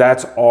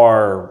 That's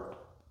our...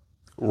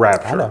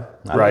 rapture, I know.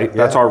 right? Yeah,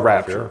 that's our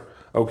rapture,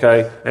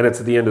 okay? And it's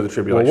at the end of the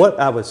tribulation. Well,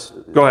 what I was...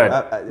 Go ahead.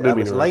 I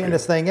was laying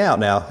this thing out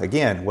now.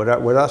 Again, where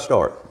did I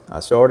start? I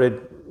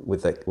started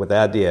with the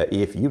idea,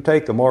 if you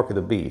take the mark of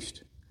the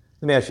beast,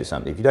 let me ask you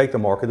something. If you take the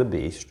mark of the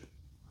beast,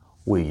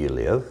 will you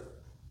live?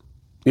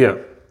 Yeah.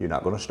 You're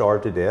not going to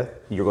starve to death.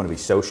 You're going to be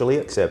socially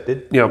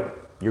accepted.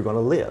 Yep. You're going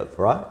to live,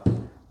 right?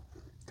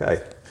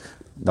 Okay.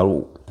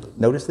 Now,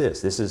 notice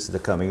this. This is the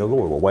coming of the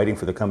Lord. We're waiting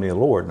for the coming of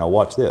the Lord. Now,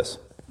 watch this.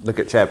 Look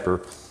at chapter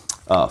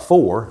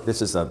 4.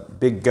 This is a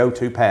big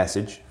go-to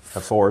passage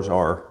as far as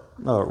our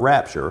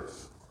rapture.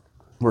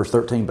 Verse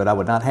 13, but I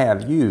would not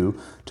have you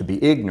to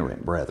be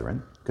ignorant,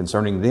 brethren,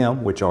 concerning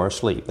them which are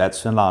asleep. That's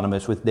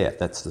synonymous with death.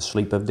 That's the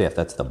sleep of death.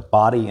 That's the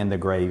body in the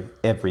grave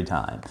every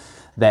time.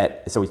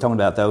 So he's talking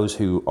about those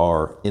who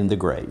are in the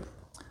grave.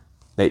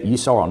 That ye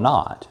sorrow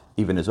not,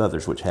 even as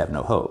others which have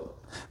no hope.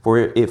 For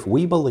if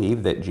we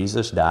believe that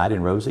Jesus died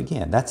and rose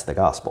again, that's the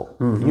gospel.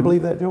 You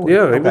believe that, Joel?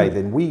 Yeah. Okay,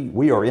 then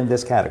we are in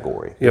this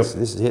category. Yep.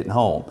 This is hitting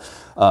home.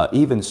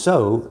 Even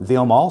so,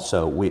 them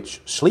also which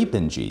sleep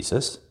in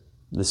Jesus,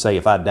 let's say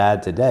if I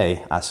died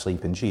today, I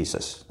sleep in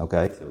Jesus.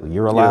 Okay?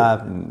 You're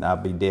alive and I'll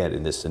be dead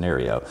in this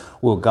scenario.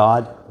 Will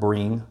God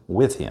bring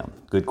with him?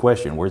 Good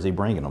question. Where's he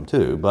bringing them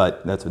to?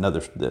 But that's another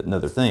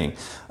thing.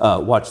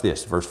 Watch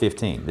this, verse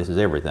 15. This is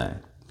everything.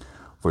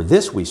 For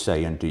this we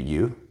say unto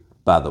you,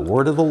 by the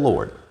word of the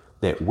Lord,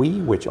 that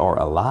we which are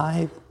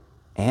alive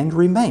and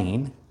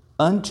remain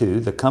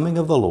unto the coming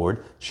of the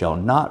Lord shall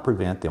not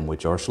prevent them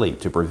which are asleep.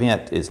 To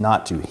prevent is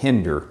not to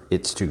hinder,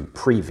 it's to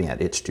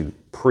prevent, it's to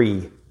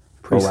precede.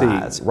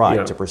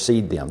 Right, to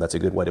precede them. That's a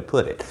good way to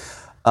put it.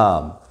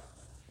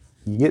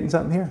 You getting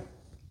something here?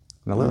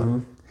 Now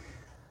look,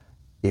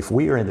 if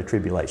we are in the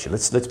tribulation,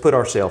 let's put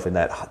ourselves in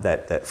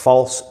that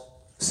false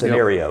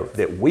scenario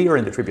that we are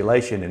in the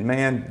tribulation, and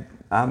man,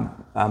 I'm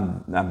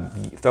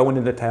throwing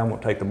in the towel,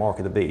 won't take the mark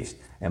of the beast.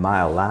 Am I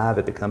alive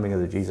at the coming of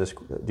the Jesus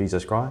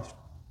Christ?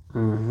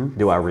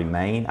 Do I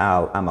remain?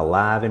 I'm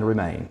alive and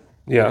remain.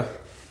 Yeah.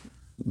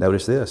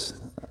 Notice this,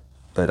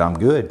 but I'm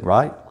good,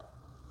 right?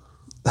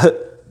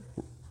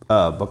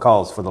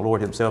 Because for the Lord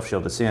himself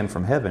shall descend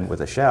from heaven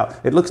with a shout.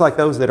 It looks like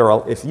those that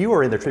are, if you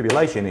are in the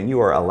tribulation and you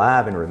are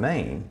alive and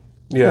remain,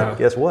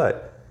 guess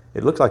what?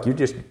 It looks like you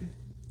just,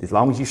 as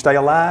long as you stay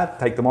alive,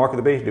 take the mark of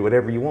the beast, do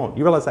whatever you want.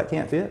 You realize that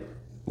can't fit?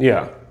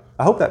 Yeah.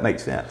 I hope that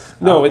makes sense.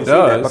 No, it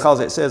does. Because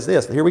it says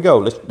this. Here we go.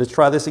 Let's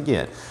try this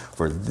again.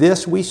 For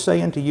this we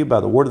say unto you by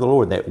the word of the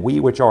Lord, that we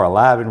which are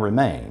alive and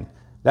remain.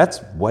 That's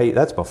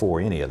before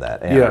any of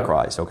that,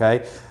 Antichrist,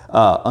 okay?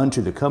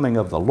 Unto the coming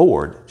of the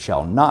Lord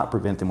shall not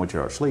prevent them which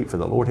are asleep, for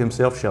the Lord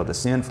himself shall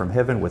descend from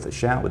heaven with a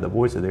shout, with the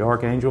voice of the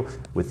archangel,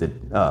 with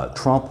the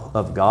trump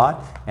of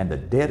God, and the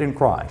dead in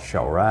Christ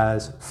shall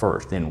rise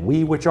first. Then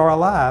we which are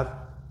alive,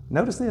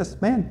 notice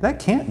this, man, that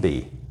can't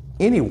be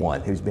anyone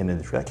who's been in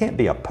the, that can't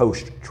be a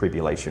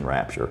post-tribulation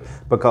rapture,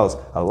 because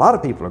a lot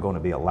of people are going to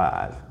be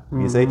alive,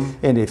 you see?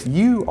 And if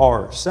you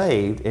are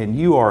saved and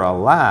you are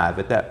alive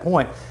at that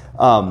point,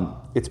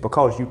 it's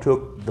because you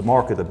took the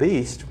mark of the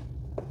beast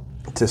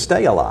to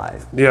stay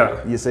alive.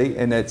 Yeah. You see,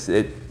 and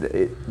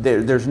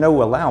there's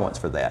no allowance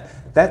for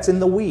that. That's in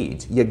the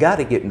weeds. You got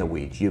to get in the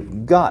weeds.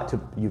 You've got to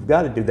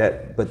do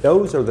that. But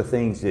those are the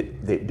things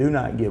that do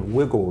not give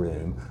wiggle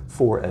room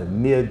for a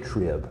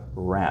mid-trib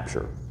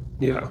rapture.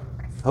 Yeah.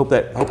 Hope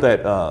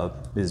that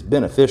is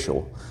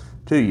beneficial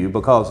to you,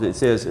 because it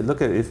says,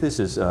 look at, if this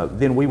is,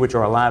 then we which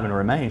are alive and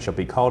remain shall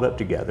be caught up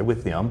together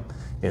with them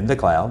in the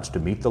clouds to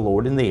meet the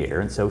Lord in the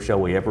air, and so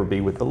shall we ever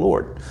be with the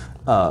Lord.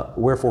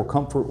 Wherefore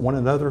comfort one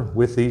another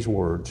with these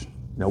words.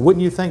 Now,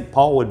 wouldn't you think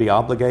Paul would be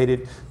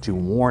obligated to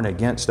warn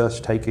against us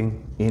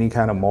taking any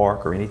kind of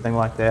mark or anything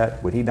like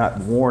that? Would he not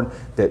warn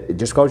that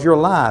just because you're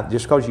alive,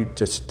 just because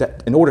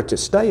in order to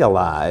stay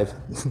alive,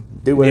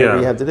 do whatever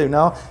you have to do?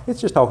 No,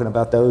 it's just talking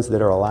about those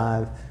that are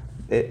alive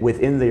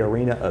within the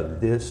arena of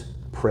this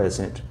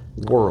present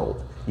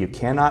world. You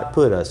cannot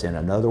put us in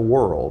another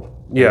world,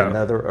 in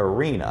another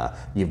arena.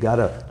 You've got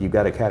to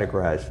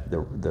categorize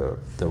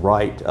the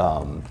right.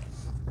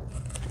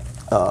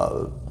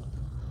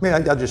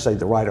 I'll just say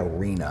the right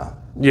arena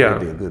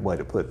would be a good way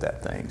to put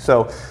that thing.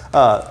 So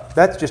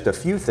that's just a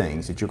few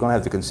things that you're going to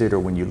have to consider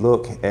when you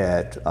look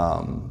at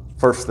 1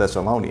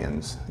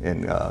 Thessalonians.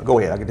 And go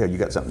ahead, I can tell you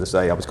got something to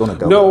say. I was going to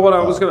go. No,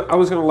 I was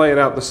going to lay it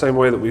out the same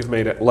way that we've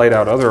laid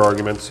out other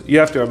arguments. You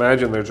have to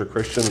imagine there's a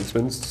Christian that's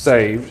been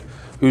saved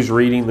who's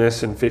reading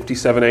this in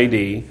 57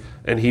 AD,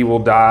 and he will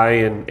die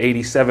in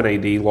 87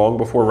 AD, long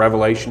before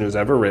Revelation is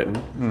ever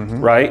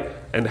written, right?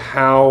 And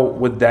how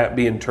would that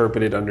be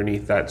interpreted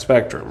underneath that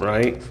spectrum,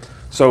 right?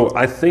 So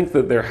I think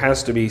that there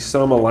has to be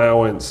some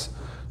allowance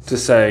to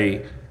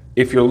say,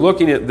 if you're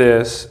looking at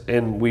this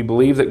and we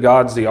believe that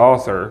God's the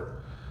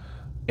author,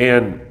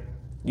 and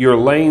you're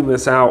laying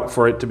this out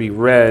for it to be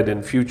read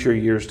in future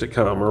years to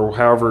come, or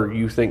however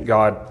you think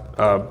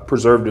God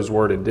preserved his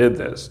word and did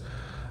this,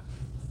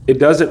 it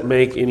doesn't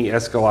make any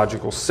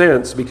eschatological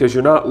sense, because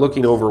you're not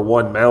looking over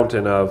one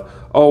mountain of,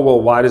 oh,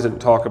 well, why doesn't it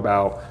talk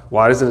about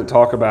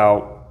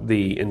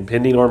the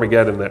impending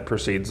Armageddon that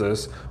precedes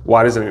this?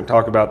 Why doesn't it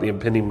talk about the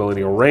impending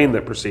millennial reign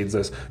that precedes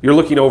this? You're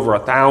looking over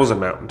 1,000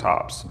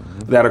 mountaintops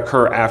that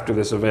occur after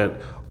this event.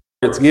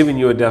 It's giving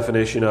you a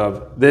definition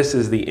of, this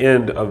is the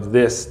end of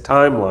this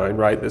timeline,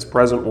 right? This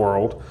present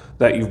world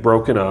that you've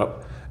broken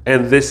up.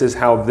 And this is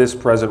how this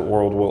present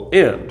world will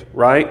end,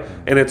 right?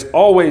 And it's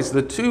always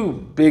the two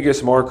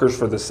biggest markers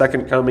for the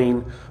second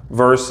coming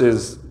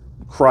versus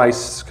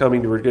Christ's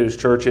coming to get his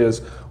church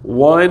is,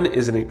 one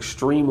is an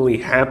extremely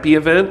happy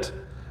event,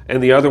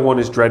 and the other one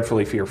is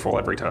dreadfully fearful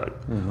every time.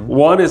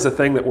 One is a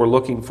thing that we're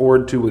looking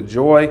forward to with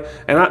joy.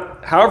 And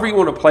however you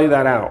want to play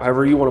that out,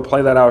 if you want to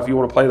play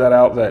that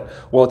out that,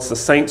 well, it's the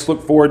saints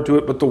look forward to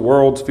it, but the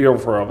world's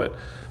fearful of it.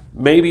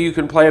 Maybe you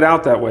can play it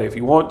out that way if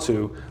you want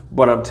to,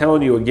 but I'm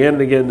telling you again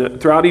and again,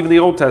 throughout even the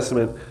Old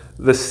Testament,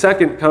 the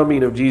second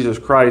coming of Jesus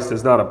Christ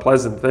is not a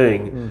pleasant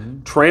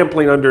thing.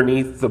 Trampling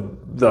underneath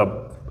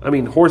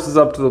horses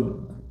up to the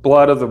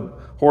blood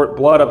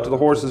up to the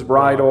horse's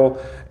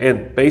bridle,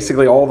 and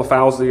basically all the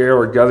fowls of the air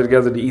are gathered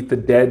together to eat the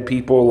dead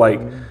people,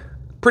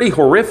 pretty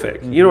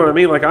horrific. You know what I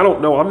mean? I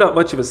don't know. I'm not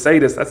much of a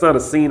sadist. That's not a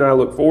scene I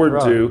look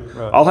forward to.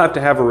 Right. I'll have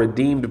to have a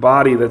redeemed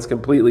body that's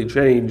completely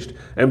changed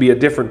and be a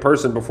different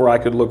person before I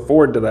could look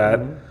forward to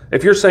that.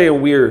 If you're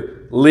saying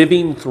we're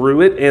living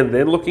through it and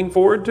then looking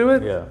forward to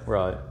it, yeah,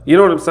 right. You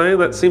know what I'm saying?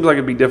 That seems like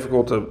it'd be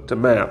difficult to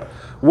map.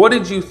 What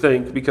did you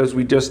think? Because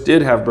we just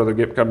did have Brother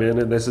Gipp come in,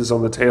 and this is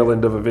on the tail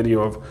end of a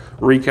video of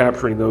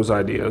recapturing those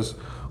ideas.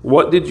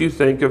 What did you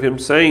think of him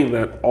saying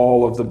that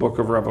all of the book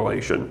of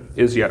Revelation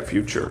is yet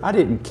future? I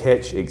didn't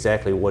catch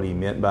exactly what he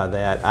meant by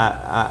that.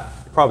 I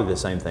probably the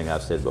same thing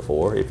I've said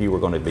before. If you were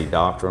going to be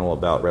doctrinal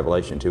about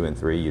Revelation 2 and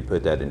 3, you'd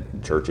put that in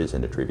churches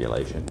into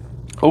tribulation.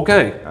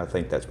 Okay. I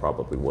think that's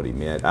probably what he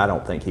meant. I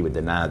don't think he would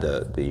deny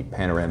the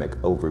panoramic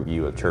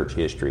overview of church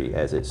history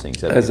as it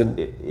sinks up.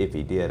 If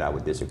he did, I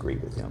would disagree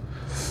with him.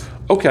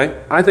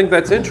 Okay. I think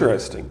that's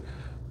interesting.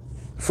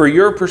 For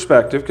your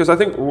perspective, because I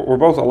think we're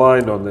both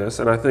aligned on this,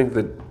 and I think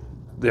that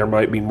there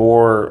might be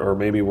more, or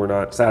maybe we're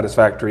not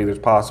satisfactory. There's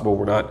possible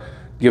we're not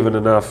giving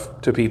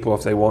enough to people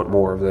if they want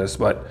more of this,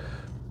 but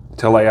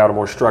to lay out a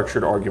more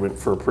structured argument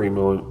for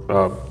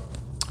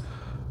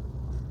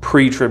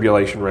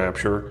pre-tribulation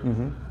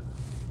rapture,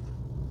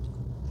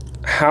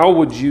 how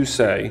would you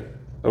say,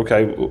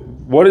 okay,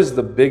 what is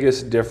the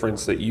biggest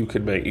difference that you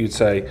could make? You'd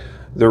say,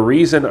 the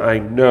reason I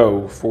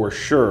know for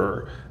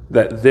sure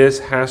that this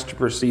has to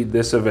precede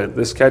this event,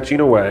 this catching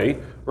away,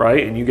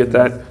 right? And you get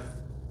that.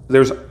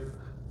 There's,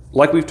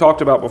 like we've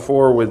talked about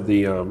before with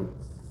the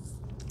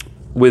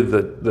with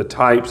the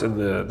types and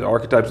the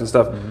archetypes and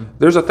stuff,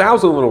 there's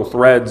 1,000 little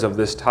threads of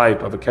this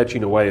type of a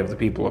catching away of the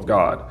people of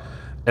God.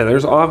 And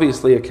there's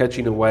obviously a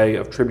catching away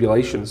of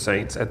tribulation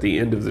saints at the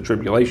end of the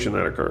tribulation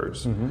that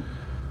occurs.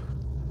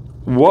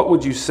 What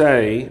would you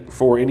say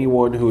for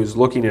anyone who is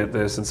looking at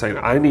this and saying,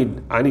 I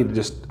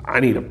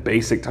need a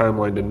basic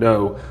timeline to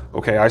know,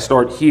 okay, I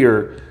start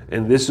here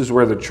and this is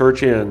where the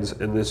church ends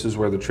and this is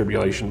where the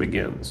tribulation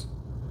begins.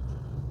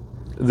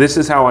 This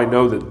is how I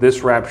know that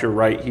this rapture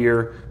right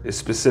here is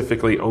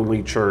specifically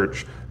only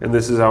church, and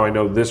this is how I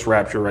know this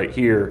rapture right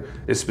here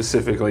is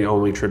specifically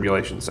only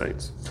tribulation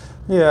saints.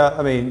 Yeah,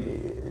 I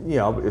mean,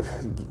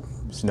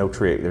 it's no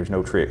trick. There's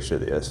no tricks to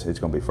this. It's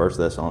going to be 1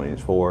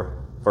 Thessalonians 4,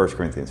 1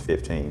 Corinthians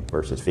 15,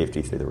 verses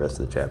 50 through the rest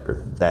of the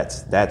chapter.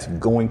 That's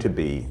going to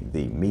be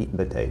the meat and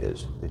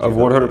potatoes. Of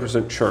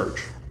 100%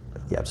 church.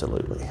 Yeah,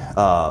 absolutely.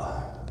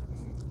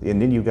 And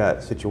then you've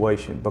got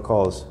situation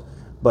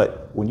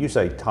but when you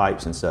say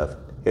types and stuff,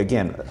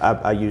 again,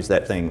 I used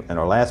that thing in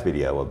our last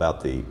video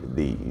about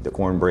the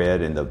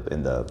cornbread and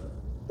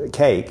the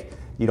cake.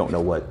 You don't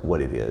know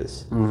what it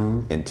is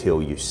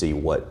until you see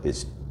what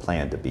is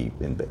planned to be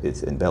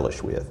it's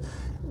embellished with.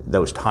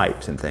 Those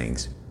types and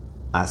things,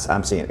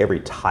 I'm seeing every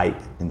type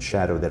and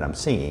shadow that I'm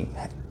seeing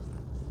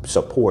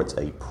supports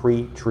a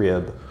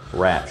pre-trib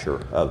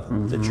rapture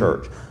of the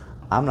church.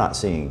 I'm not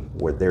seeing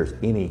where there's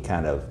any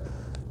kind of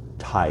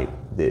type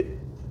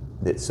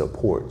that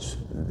supports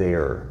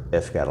their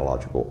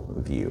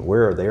eschatological view.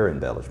 Where are their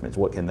embellishments?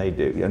 What can they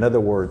do? In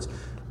other words,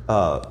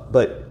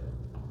 but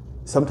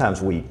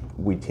sometimes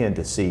we tend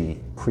to see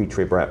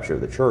pre-trib rapture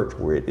of the church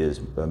where it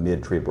is a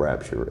mid-trib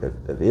rapture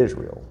of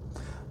Israel.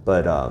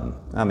 But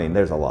I mean,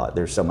 there's a lot.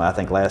 There's some. I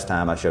think last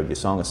time I showed you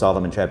Song of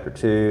Solomon chapter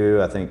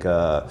 2. I think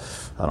I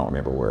don't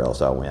remember where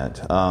else I went.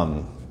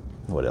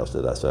 What else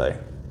did I say?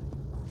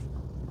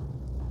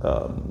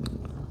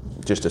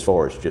 Just as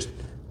far as just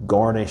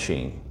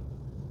garnishing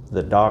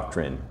the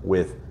doctrine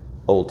with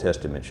Old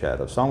Testament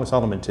shadows. Song of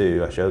Solomon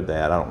 2, I showed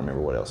that. I don't remember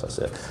what else I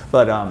said.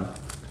 But,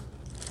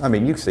 I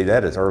mean, you can see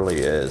that as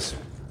early as...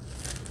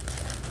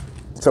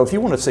 So if you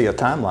want to see a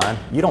timeline,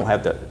 you don't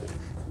have to...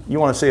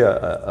 You want to see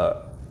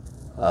a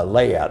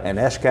layout, an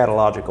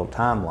eschatological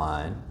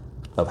timeline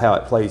of how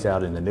it plays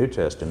out in the New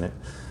Testament.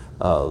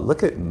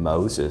 Look at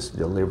Moses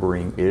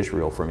delivering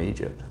Israel from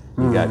Egypt.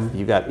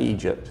 You got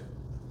Egypt.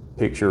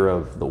 Picture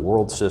of the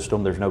world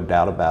system. There's no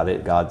doubt about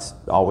it. God's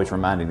always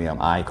reminding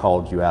them, I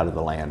called you out of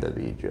the land of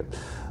Egypt.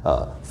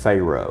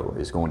 Pharaoh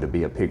is going to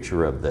be a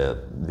picture of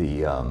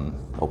the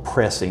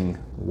oppressing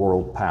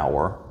world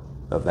power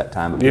of that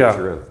time, a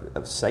picture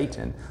of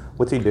Satan.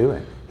 What's he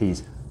doing?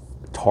 He's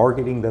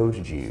targeting those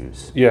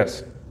Jews.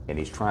 Yes. And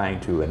he's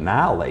trying to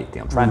annihilate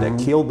them, trying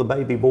to kill the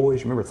baby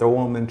boys. Remember,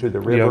 throwing them into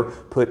the river,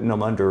 putting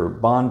them under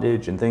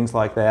bondage and things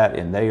like that,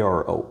 and they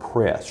are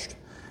oppressed.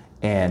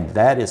 And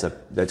that's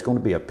going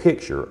to be a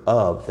picture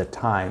of the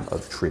time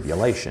of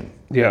tribulation.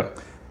 Yeah.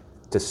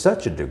 To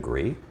such a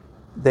degree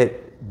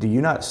that, do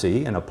you not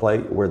see in a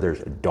place where there's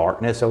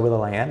darkness over the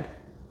land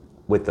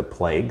with the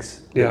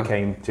plagues that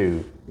came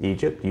to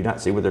Egypt? Do you not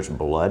see where there's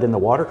blood in the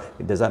water?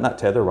 Does that not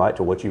tether right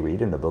to what you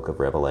read in the book of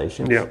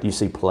Revelation? Yeah. Do you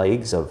see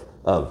plagues of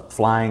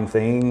flying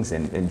things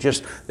and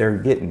just they're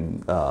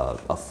getting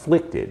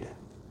afflicted?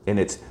 And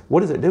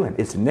what is it doing?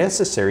 It's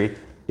necessary.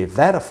 If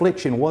that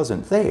affliction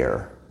wasn't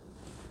there,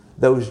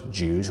 those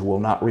Jews will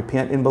not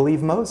repent and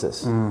believe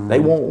Moses. They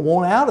won't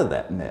want out of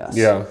that mess.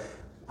 Yeah.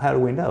 How do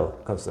we know?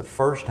 Because the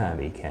first time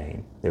he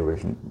came, there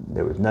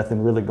was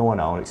nothing really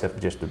going on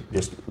except just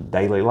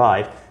daily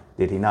life.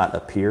 Did he not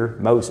appear,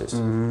 Moses,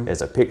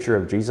 as a picture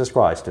of Jesus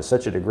Christ to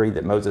such a degree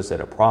that Moses said,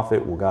 a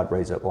prophet will God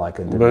raise up like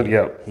unto me?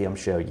 Him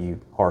shall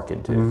you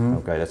hearken to.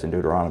 Okay, that's in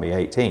Deuteronomy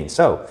 18.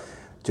 So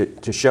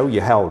to show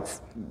you how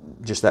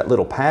just that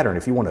little pattern,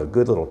 if you want a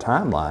good little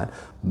timeline,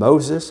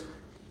 Moses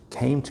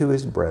came to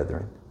his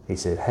brethren. He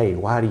said, hey,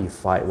 why do you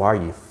fight? Why are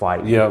you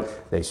fighting?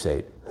 They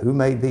say, who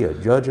made thee a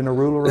judge and a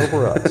ruler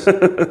over us?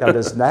 Now,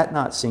 does that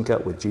not sync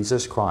up with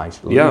Jesus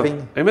Christ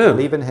leaving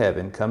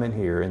heaven, coming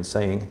here and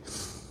saying,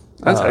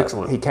 that's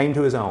excellent. He came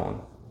to his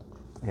own,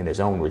 and his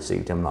own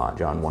received him not,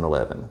 John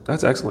 1:11.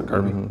 That's excellent,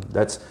 Kirby.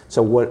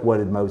 So what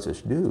did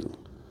Moses do?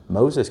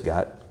 Moses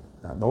got,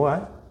 all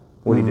right,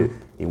 what did he do?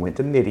 He went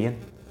to Midian,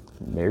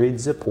 married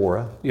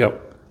Zipporah.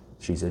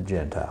 She's a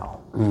Gentile.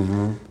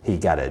 He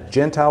got a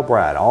Gentile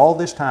bride. All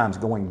this time's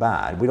going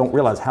by. We don't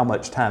realize how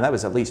much time. That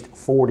was at least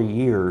 40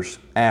 years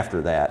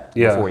after that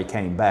before he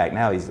came back.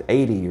 Now he's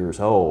 80 years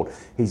old.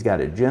 He's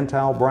got a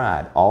Gentile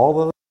bride. All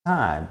the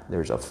time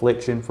there's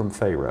affliction from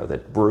Pharaoh,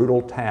 that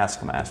brutal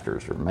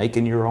taskmasters are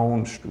making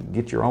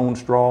get your own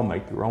straw,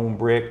 make your own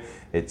brick,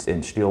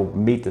 and still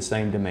meet the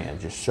same demand.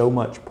 Just so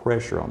much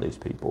pressure on these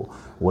people.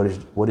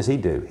 What does he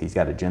do? He's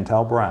got a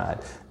Gentile bride.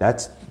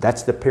 That's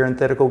the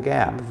parenthetical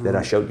gap that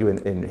I showed you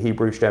in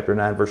Hebrews chapter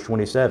 9, verse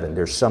 27.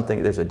 There's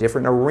a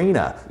different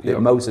arena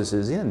that Moses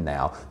is in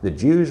now. The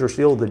Jews are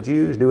still the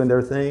Jews doing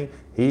their thing.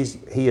 He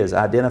is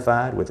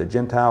identified with a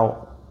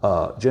Gentile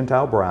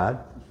bride.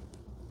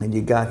 And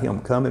you got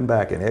him coming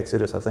back in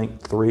Exodus, I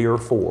think 3 or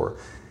 4.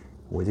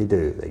 what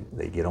do?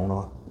 They get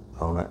on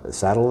a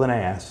saddle of an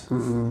ass.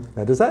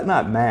 Now, does that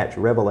not match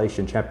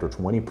Revelation chapter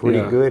 20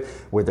 pretty good,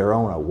 where they're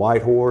on a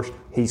white horse?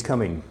 He's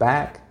coming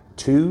back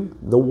to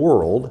the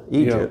world,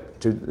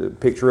 Egypt, to the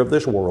picture of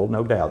this world,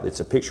 no doubt. It's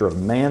a picture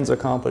of man's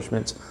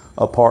accomplishments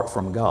apart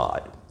from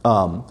God.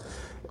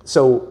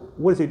 So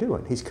what is he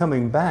doing? He's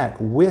coming back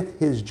with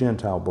his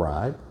Gentile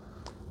bride.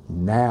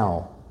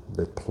 Now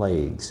the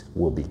plagues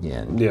will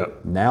begin.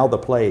 Now the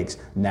plagues.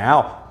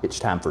 Now it's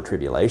time for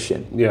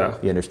tribulation. You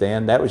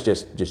understand? That was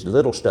just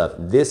little stuff.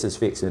 This is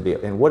fixing to be.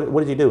 And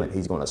what is he doing?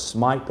 He's going to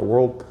smite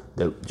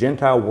the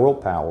Gentile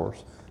world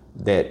powers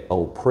that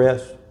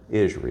oppress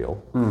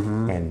Israel,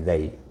 and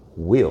they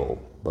will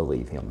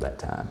believe him that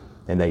time.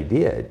 And they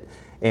did.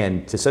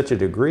 And to such a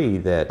degree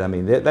that,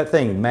 that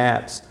thing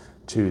maps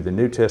to the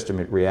New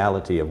Testament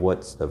reality of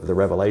the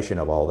revelation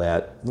of all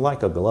that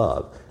like a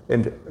glove.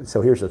 And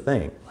so here's the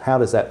thing. How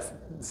does that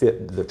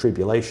fit the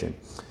tribulation?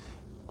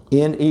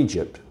 In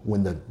Egypt,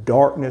 when the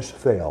darkness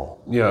fell,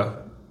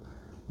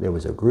 there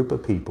was a group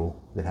of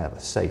people that have a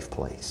safe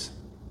place.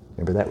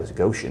 Remember, that was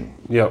Goshen.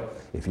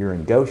 If you're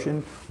in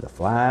Goshen, the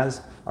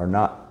flies are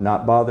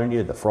not bothering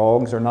you. The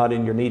frogs are not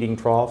in your kneading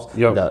troughs.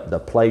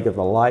 The plague of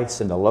the lice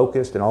and the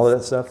locust and all of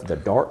that stuff, the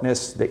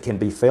darkness that can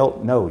be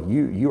felt, no,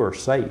 you are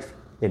safe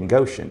in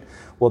Goshen.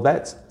 Well,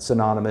 that's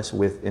synonymous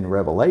with in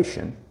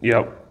Revelation.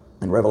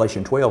 In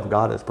Revelation 12,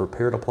 God has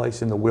prepared a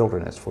place in the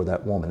wilderness for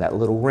that woman, that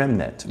little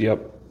remnant.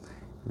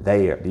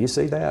 There. Do you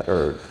see that?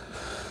 Or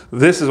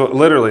this is what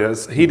literally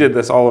is. He did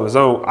this all on his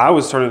own. I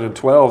was turning to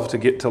 12 to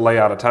get to lay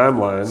out a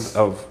timeline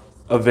of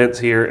events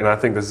here, and I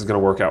think this is going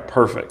to work out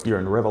perfect. You're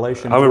in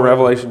Revelation 12? I'm in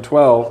Revelation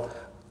 12.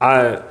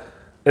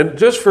 And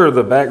just for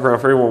the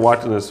background for everyone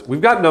watching this,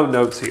 we've got no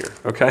notes here,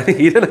 okay?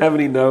 He didn't have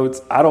any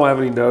notes. I don't have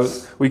any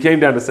notes. We came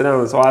down to sit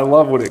down, so I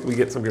love when we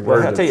get some good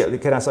versions. Well, I tell you,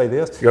 can I say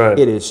this? Go ahead.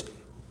 It is,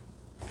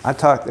 I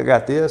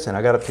got this, and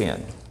I got a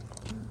pen,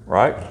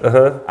 right?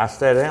 I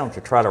sat down to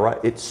try to write.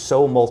 It's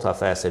so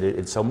multifaceted.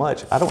 It's so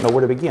much. I don't know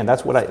where to begin.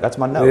 That's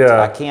my notes.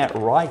 I can't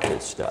write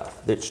this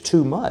stuff. It's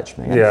too much,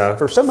 man.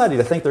 For somebody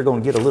to think they're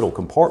going to get a little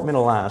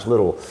compartmentalized,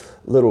 little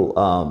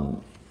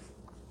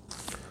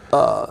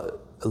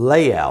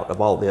layout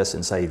of all this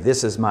and say,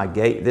 this is my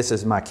gate, this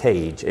is my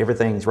cage,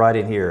 everything's right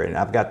in here, and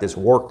I've got this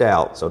worked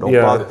out, so don't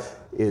bother,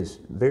 is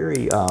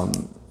very,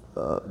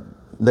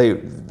 they're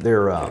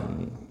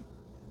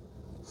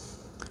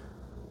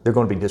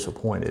going to be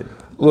disappointed.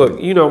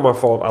 Look, you know my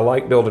fault. I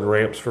like building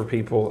ramps for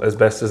people as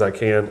best as I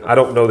can. I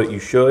don't know that you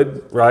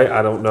should, right?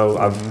 I don't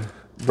know.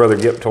 Brother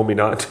Gip told me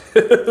not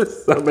to,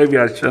 so maybe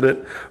I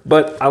shouldn't.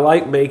 But I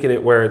like making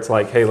it where it's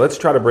like, hey, let's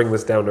try to bring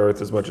this down to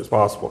earth as much as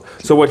possible.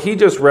 So what he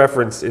just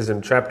referenced is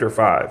in chapter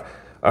 5,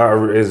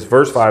 is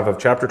verse 5 of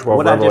chapter 12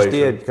 what Revelation. I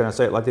just did, can I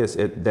say it like this?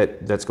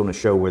 That's going to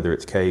show whether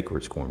it's cake or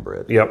it's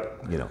cornbread.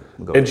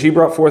 And she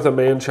brought forth a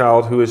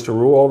man-child who is to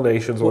rule all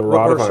nations with a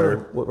rod of iron.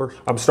 What verse?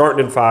 I'm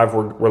starting in 5.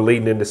 We're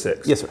leading into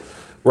 6. Yes, sir.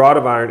 Rod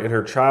of iron, and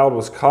her child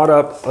was caught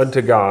up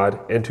unto God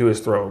and to his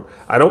throne.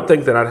 I don't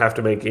think that I'd have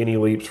to make any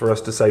leaps for us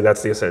to say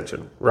that's the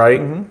ascension, right?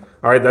 All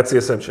right, that's the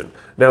ascension.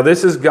 Now,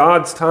 this is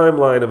God's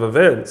timeline of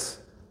events.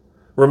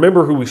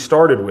 Remember who we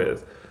started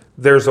with.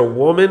 There's a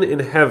woman in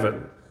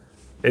heaven,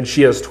 and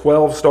she has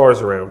 12 stars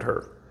around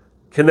her.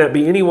 Can that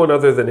be anyone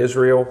other than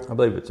Israel? I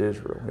believe it's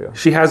Israel, yeah.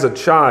 She has a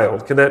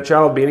child. Can that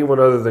child be anyone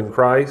other than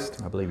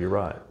Christ? I believe you're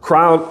right.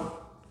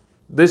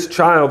 This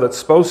child that's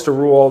supposed to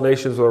rule all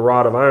nations with a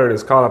rod of iron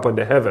is caught up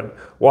unto heaven.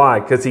 Why?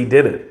 Because he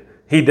didn't.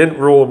 He didn't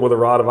rule them with a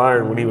rod of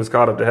iron when he was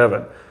caught up to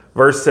heaven.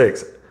 Verse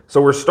 6.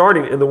 So we're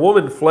starting, and the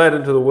woman fled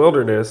into the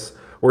wilderness,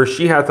 where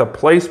she hath a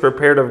place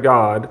prepared of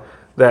God,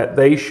 that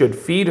they should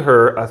feed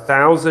her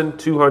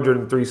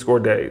 1,260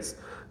 days.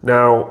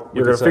 Now,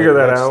 you're going to figure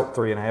that out.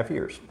 3.5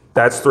 years.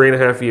 That's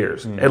 3.5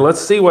 years. And let's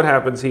see what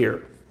happens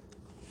here.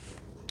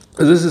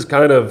 Because this is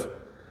kind of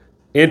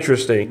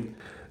interesting.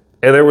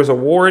 And there was a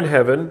war in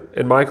heaven,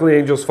 and Michael and the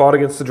angels fought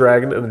against the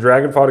dragon, and the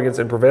dragon fought against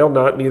and prevailed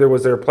not, neither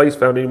was there a place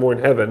found any more in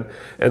heaven.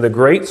 And the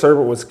great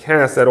serpent was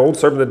cast, that old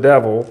serpent the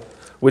devil,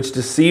 which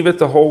deceiveth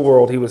the whole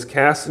world. He was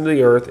cast into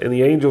the earth, and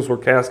the angels were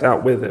cast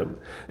out with him.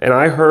 And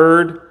I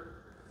heard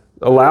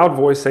a loud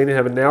voice saying to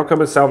heaven, now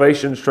cometh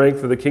salvation and strength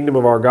for the kingdom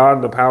of our God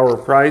and the power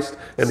of Christ,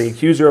 and the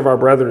accuser of our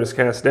brethren is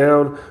cast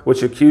down,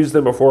 which accused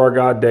them before our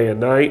God day and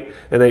night.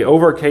 And they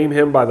overcame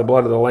him by the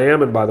blood of the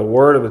Lamb and by the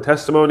word of the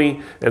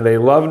testimony, and they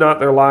loved not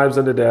their lives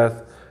unto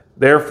death.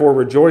 Therefore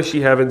rejoice,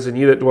 ye heavens, and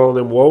ye that dwell in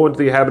them. Woe unto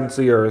the inhabitants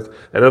of the earth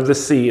and of the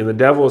sea, and the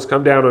devil is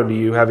come down unto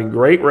you, having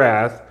great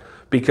wrath,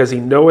 because he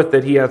knoweth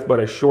that he hath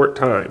but a short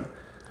time.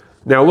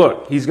 Now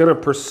look, he's going to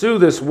pursue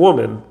this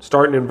woman,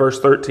 starting in verse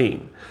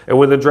 13. And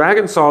when the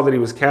dragon saw that he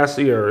was cast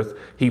to the earth,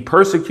 he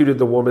persecuted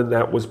the woman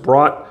that was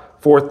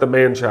brought forth the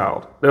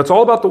man-child. Now it's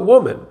all about the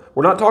woman.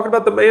 We're not talking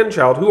about the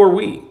man-child. Who are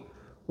we?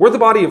 We're the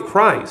body of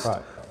Christ.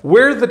 Right.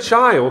 We're the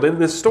child in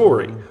this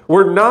story.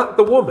 We're not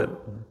the woman,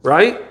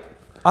 right?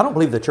 I don't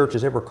believe the church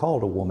is ever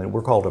called a woman.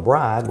 We're called a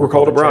bride. We're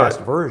called a bride.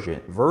 Chaste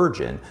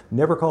virgin,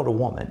 never called a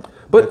woman.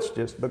 But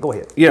go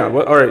ahead. Yeah,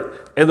 well, all right.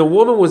 And the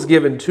woman was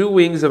given 2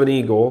 wings of an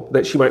eagle,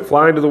 that she might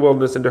fly into the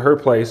wilderness, into her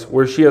place,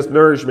 where she has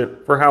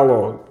nourishment for how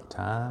long?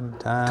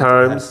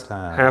 Times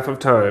half of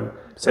time.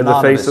 In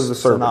the face of the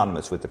serpent.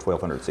 Synonymous with the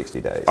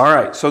 1260 days. All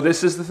right, so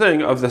this is the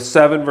thing of the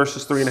 7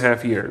 versus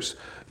 3.5 years.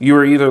 You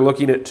are either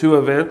looking at 2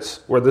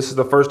 events, where this is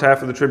the first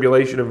half of the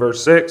tribulation in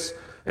verse 6,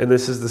 and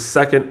this is the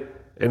second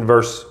in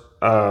verse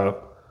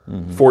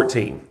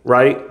 14,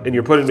 right? And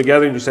you're putting them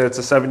together and you say it's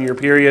a 7-year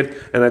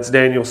period, and that's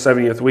Daniel's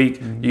 70th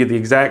week. You get the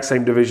exact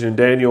same division in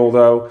Daniel,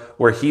 though,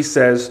 where he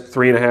says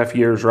 3.5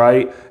 years,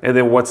 right? And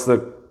then what's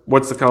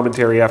the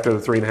commentary after the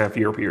 3.5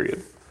 year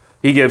period?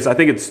 He gives, I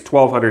think it's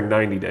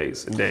 1,290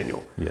 days in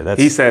Daniel. Yeah,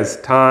 he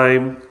says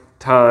time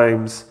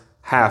times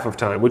half of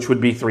time, which would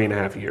be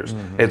 3.5 years.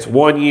 It's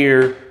 1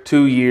 year,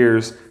 2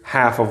 years,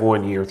 half of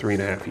 1 year,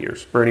 3.5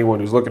 years, for anyone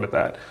who's looking at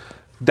that.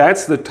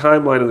 That's the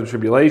timeline of the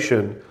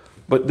tribulation.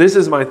 But this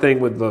is my thing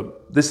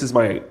this is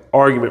my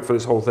argument for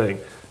this whole thing.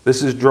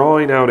 This is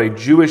drawing out a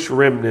Jewish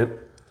remnant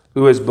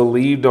who has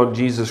believed on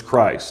Jesus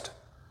Christ.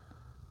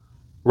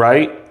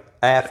 Right?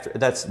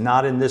 That's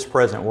not in this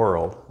present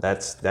world.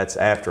 That's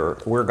after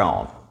we're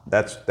gone.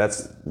 That's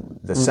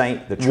the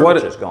saint. The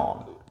church is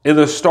gone. In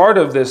the start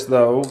of this,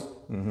 though,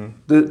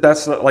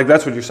 that's not, like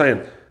that's what you're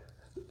saying.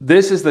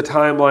 This is the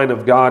timeline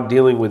of God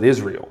dealing with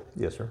Israel.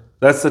 Yes, sir.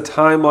 That's the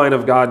timeline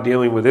of God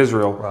dealing with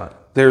Israel. Right.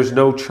 There's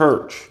no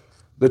church.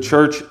 The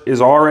church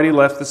is already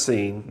left the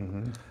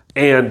scene,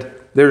 and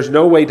there's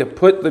no way to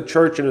put the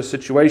church in a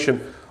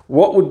situation.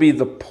 What would be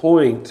the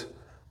point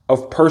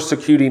of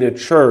persecuting a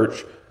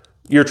church?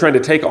 You're trying to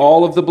take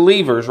all of the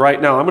believers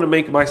right now. I'm going to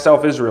make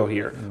myself Israel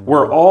here.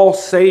 We're all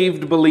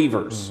saved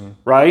believers,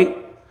 right?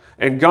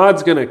 And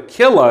God's going to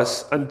kill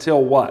us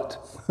until what?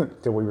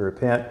 Till we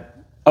repent.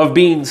 Of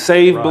being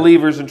saved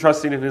believers and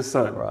trusting in His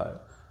Son. Right.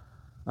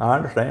 I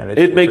understand.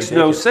 It makes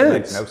no sense. It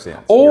makes no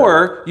sense.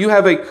 Or you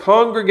have a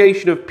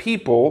congregation of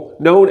people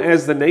known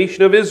as the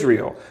nation of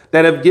Israel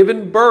that have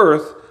given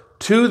birth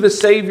to the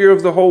Savior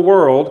of the whole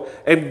world,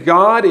 and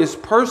God is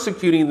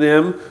persecuting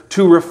them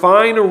to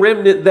refine a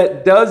remnant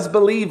that does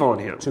believe on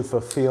Him. To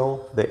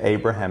fulfill the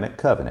Abrahamic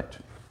covenant.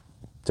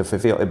 To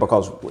fulfill it,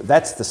 because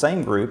that's the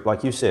same group,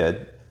 like you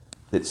said,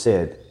 that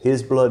said,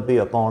 His blood be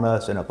upon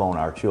us and upon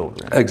our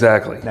children.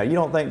 Exactly. Now, you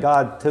don't think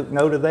God took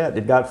note of that?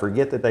 Did God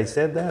forget that they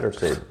said that, or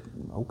said,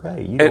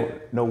 okay, you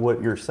don't know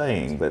what you're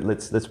saying, but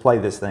let's play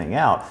this thing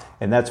out?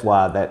 And that's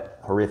why that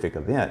horrific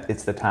event,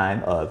 it's the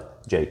time of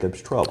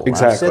Jacob's trouble.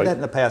 Exactly. I've said that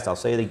in the past, I'll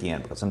say it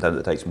again, because sometimes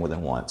it takes more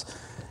than once.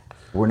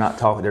 We're not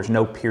talking, there's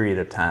no period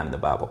of time in the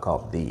Bible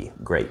called the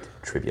Great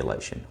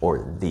Tribulation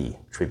or the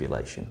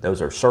Tribulation.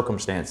 Those are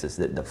circumstances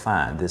that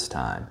define this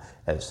time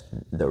as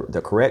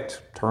the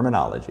correct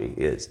terminology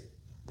is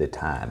the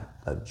time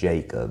of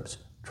Jacob's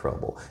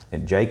trouble.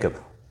 And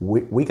Jacob,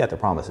 we got the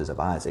promises of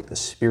Isaac, the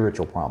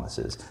spiritual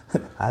promises.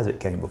 Isaac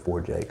came before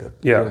Jacob.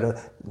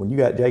 Yeah. When you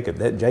got Jacob,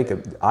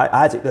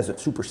 Isaac doesn't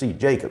supersede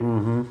Jacob.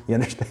 You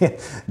understand?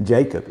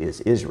 Jacob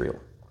is Israel.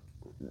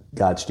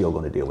 God's still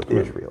going to deal with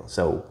Israel.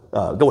 So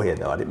go ahead,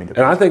 though. I didn't mean to.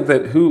 And I think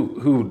that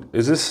who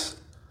is this?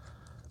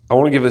 I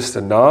want to give this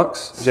to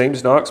Knox.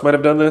 James Knox might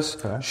have done this,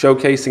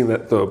 showcasing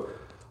that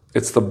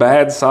it's the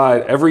bad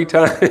side every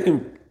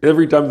time.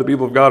 Every time the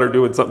people of God are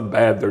doing something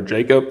bad, they're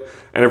Jacob,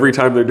 and every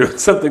time they're doing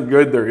something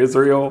good, they're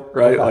Israel,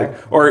 right?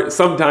 Okay. Or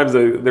sometimes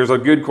there's a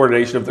good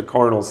coordination of the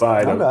carnal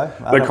side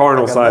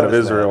of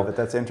Israel. But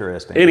that's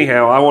interesting.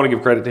 Anyhow, I want to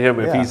give credit to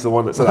him if he's the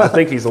one that said. I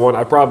think he's the one.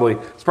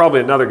 It's probably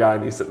another guy,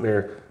 and he's sitting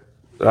there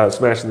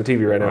smashing the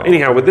TV right now.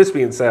 Anyhow, with this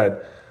being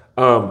said,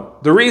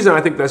 the reason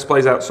I think this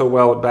plays out so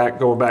well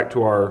going back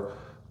to our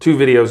 2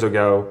 videos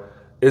ago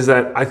is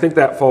that I think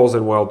that falls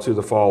in well to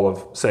the fall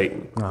of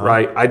Satan,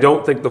 right? I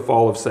don't think the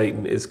fall of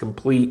Satan is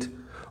complete,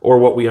 or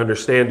what we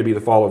understand to be the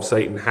fall of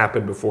Satan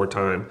happened before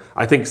time.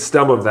 I think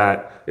some of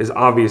that is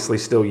obviously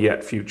still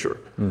yet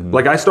future.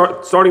 Like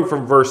starting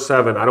from verse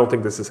 7, I don't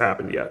think this has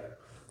happened yet,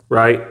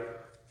 right?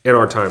 In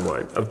our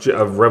timeline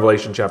of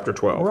Revelation chapter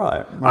 12.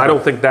 Right. I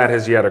don't think that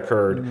has yet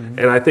occurred.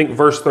 And I think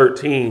verse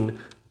 13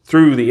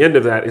 through the end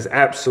of that is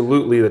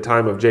absolutely the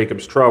time of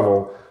Jacob's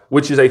trouble,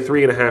 which is a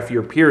 3.5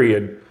 year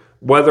period.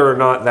 Whether or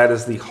not that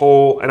is the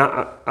whole, and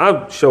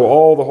I show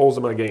all the holes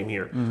in my game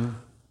here.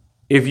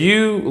 If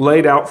you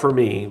laid out for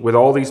me with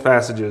all these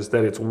passages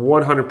that it's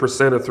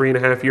 100% a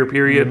 3.5 year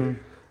period,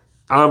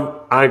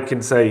 I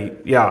can say,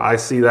 yeah, I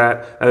see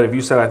that. And if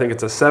you said I think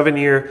it's a 7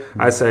 year,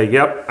 I say,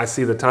 yep, I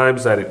see the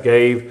times that it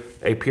gave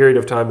a period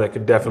of time that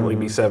could definitely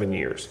be 7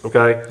 years.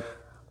 Okay,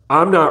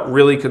 I'm not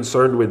really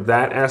concerned with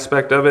that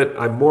aspect of it.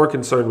 I'm more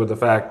concerned with the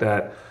fact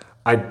that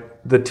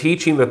the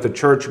teaching that the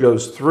church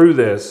goes through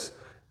this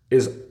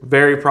is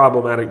very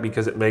problematic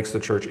because it makes the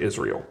church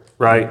Israel,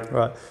 right?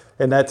 Right,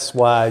 and that's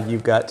why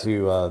you've got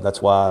to.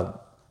 That's why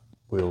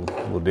we'll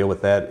deal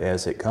with that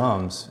as it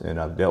comes, and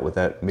I've dealt with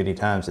that many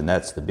times, and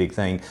that's the big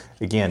thing.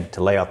 Again,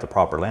 to lay out the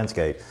proper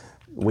landscape.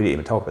 We didn't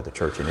even talk about the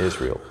church in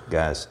Israel.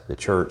 Guys, the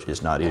church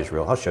is not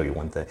Israel. I'll show you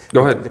one thing.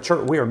 Go ahead. The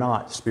church, we are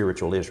not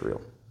spiritual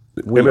Israel.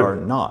 We Amen. are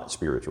not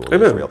spiritual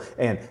Amen. Israel.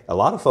 And a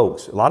lot of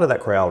folks, a lot of that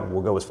crowd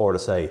will go as far to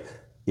say,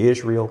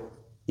 Israel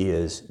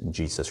is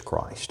Jesus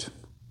Christ.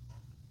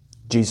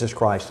 Jesus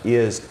Christ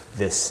is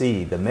the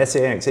seed. The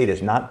Messianic seed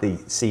is not the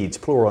seeds,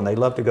 plural, and they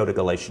love to go to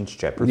Galatians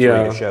chapter 3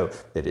 to show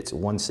that it's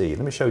one seed.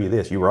 Let me show you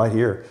this. You right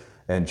here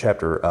in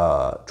chapter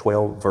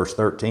 12, verse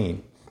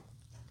 13.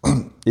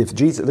 If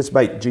Jesus, let's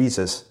make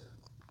Jesus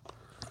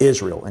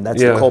Israel, and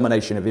that's the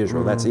culmination of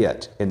Israel. That's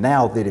it. And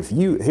now that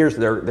here's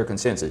their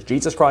consensus.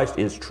 Jesus Christ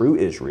is true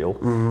Israel.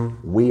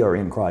 We are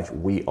in Christ.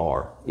 We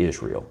are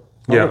Israel.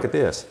 Now look at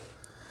this.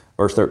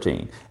 Verse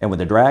 13. And when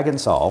the dragon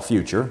saw,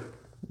 future,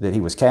 that he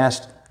was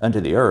cast unto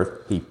the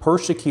earth, he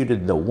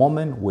persecuted the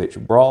woman which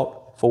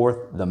brought forth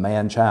the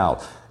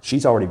man-child.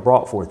 She's already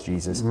brought forth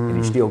Jesus, and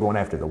he's still going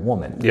after the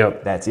woman.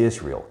 That's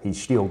Israel.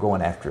 He's still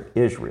going after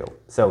Israel.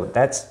 So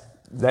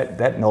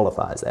that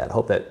nullifies that. I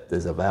hope that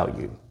is of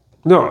value.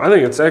 No, I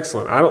think it's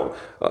excellent. I don't.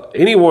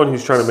 Anyone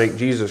who's trying to make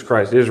Jesus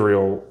Christ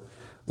Israel,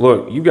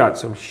 look, you got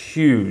some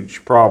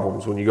huge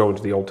problems when you go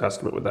into the Old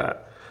Testament with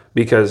that,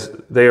 because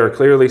they are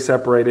clearly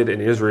separated,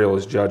 and Israel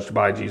is judged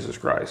by Jesus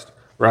Christ,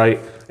 right?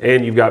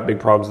 And you've got big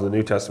problems in the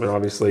New Testament,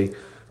 obviously.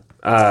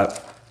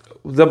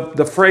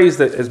 The phrase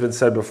that has been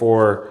said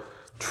before,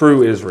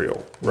 true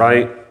Israel,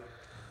 right?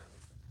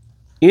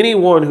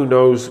 Anyone who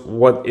knows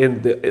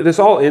this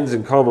all ends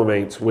and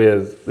culminates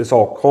with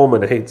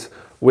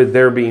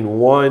there being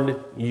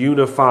one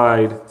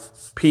unified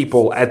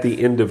people at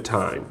the end of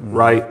time,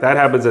 right? That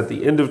happens at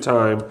the end of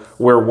time.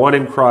 We're one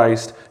in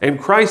Christ, and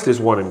Christ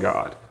is one in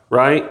God,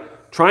 right?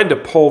 Trying to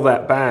pull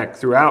that back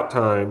throughout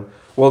time.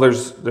 Well,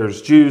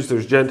 there's Jews,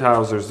 there's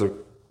Gentiles,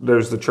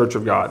 there's the Church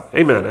of God.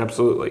 Amen,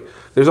 absolutely.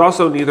 There's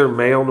also neither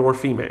male nor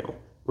female,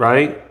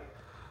 right?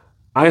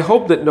 I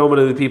hope that no one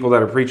of the people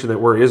that are preaching that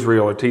we're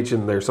Israel are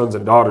teaching their sons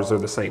and daughters are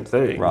the same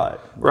thing.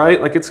 Right?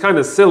 Like, it's kind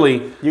of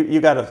silly. You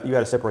got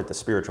to separate the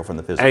spiritual from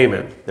the physical.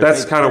 Amen.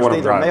 That's kind of what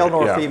I'm driving. Male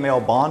nor female,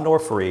 bond nor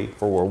free,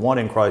 for we're one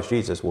in Christ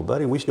Jesus. Well,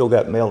 buddy, we still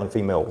got male and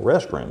female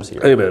restrooms here.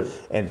 Amen.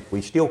 And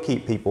we still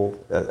keep people,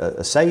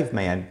 a saved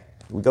man,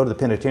 we go to the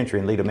penitentiary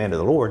and lead a man to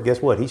the Lord.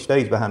 Guess what? He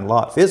stays behind a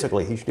lot.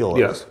 Physically, he's still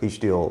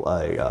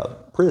a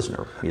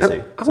prisoner, you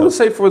see. I want to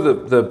say for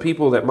the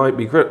people that might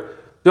be critical,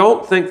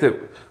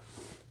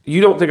 you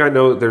don't think I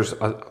know that there's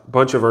a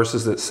bunch of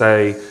verses that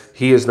say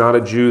he is not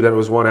a Jew that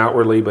was one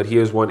outwardly, but he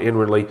is one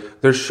inwardly.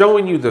 They're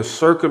showing you the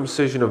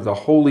circumcision of the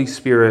Holy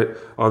Spirit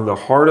on the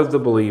heart of the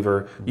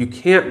believer. You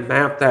can't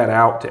map that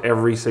out to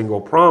every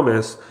single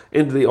promise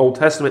into the Old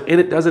Testament,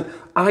 and it doesn't.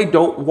 I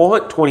don't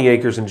want 20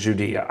 acres in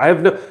Judea.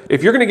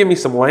 If you're going to give me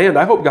some land,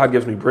 I hope God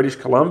gives me British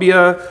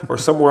Columbia or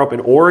somewhere up in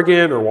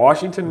Oregon or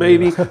Washington,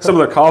 maybe some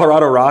of the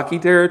Colorado Rocky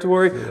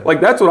territory.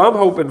 Like, that's what I'm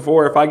hoping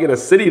for. If I get a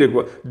city to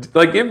go,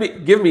 like,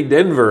 give me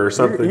Denver or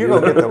something. You're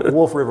going to get the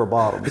Wolf River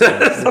Bottoms.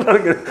 I'm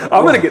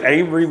going to get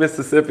Amory,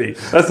 Mississippi.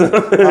 That's what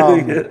I'm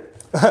going to get.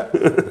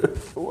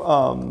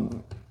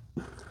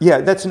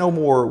 Yeah, that's no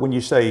more when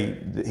you say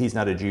that he's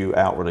not a Jew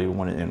outwardly,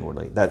 one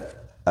inwardly.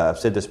 I've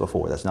said this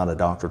before. That's not a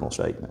doctrinal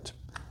statement.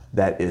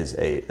 That is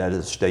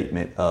a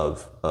statement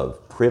of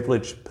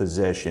privileged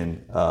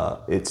possession.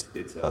 It's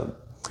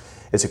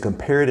a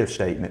comparative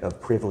statement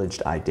of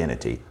privileged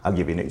identity. I'll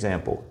give you an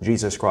example.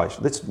 Jesus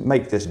Christ. Let's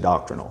make this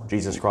doctrinal.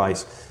 Jesus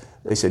Christ.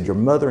 He said, "Your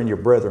mother and your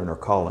brethren are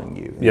calling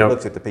you." And he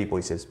looks at the people.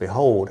 He says,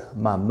 "Behold,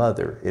 my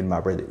mother and my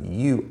brethren.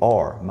 You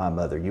are my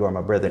mother. You are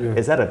my brethren." Yeah.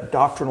 Is that a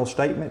doctrinal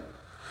statement?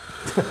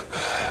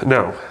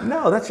 No.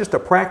 No, that's just a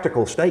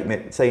practical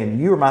statement saying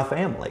you're my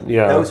family.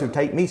 Yeah. Those who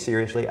take me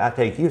seriously, I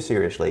take you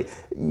seriously.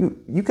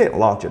 You can't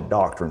launch a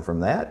doctrine from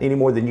that any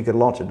more than you could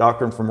launch a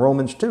doctrine from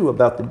Romans 2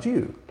 about the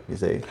Jew, you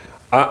see.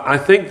 I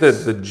think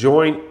that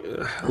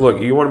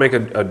you want to make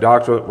a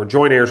doctrine, we're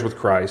joint heirs with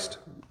Christ,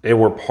 and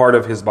we're part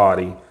of his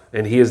body,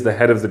 and he is the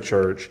head of the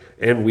church,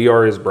 and we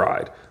are his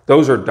bride.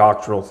 Those are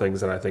doctrinal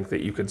things that I think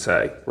that you could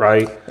say,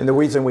 right? And the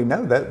reason we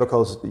know that,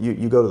 because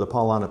you go to the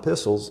Pauline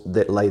epistles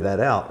that lay that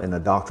out in a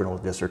doctrinal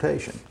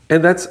dissertation.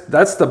 And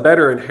that's the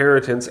better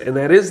inheritance, and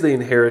that is the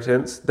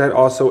inheritance that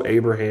also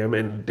Abraham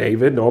and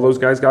David and all those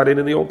guys got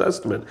in the Old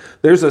Testament.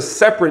 There's a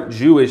separate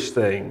Jewish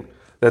thing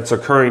that's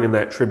occurring in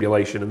that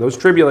tribulation, and those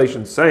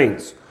tribulation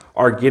saints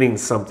are getting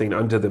something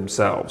unto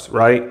themselves,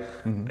 right?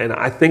 Mm-hmm. And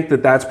I think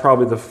that that's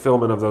probably the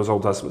fulfillment of those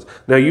Old Testaments.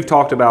 Now, you've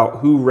talked about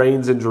who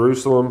reigns in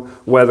Jerusalem,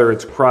 whether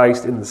it's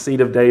Christ in the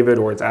seat of David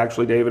or it's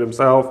actually David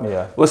himself.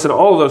 Yeah. Listen,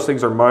 all of those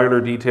things are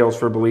minor details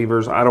for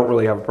believers. I don't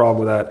really have a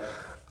problem with that.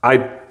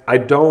 I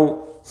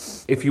don't,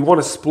 if you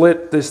want to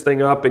split this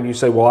thing up and you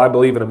say, well, I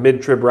believe in a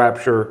mid-trib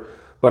rapture,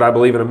 but I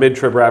believe in a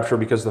mid-trib rapture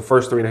because the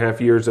first 3.5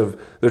 years of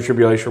the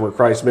tribulation were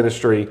Christ's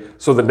ministry,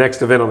 so the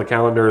next event on the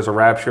calendar is a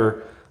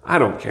rapture. I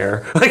don't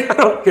care. I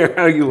don't care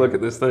how you look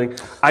at this thing.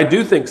 I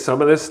do think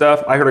some of this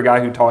stuff, I heard a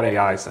guy who taught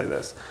AI say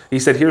this. He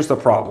said, here's the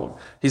problem.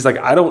 He's like,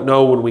 I don't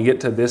know when we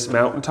get to this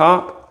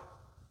mountaintop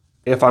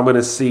if I'm going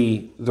to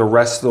see the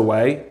rest of the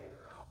way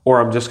or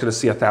I'm just going to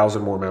see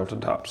 1,000 more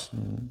mountaintops,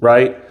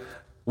 right?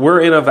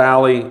 we're in a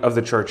valley of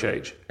the church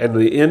age, and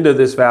the end of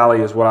this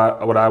valley is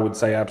what I would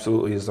say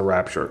absolutely is the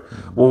rapture.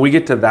 When we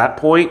get to that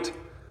point,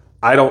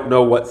 I don't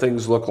know what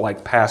things look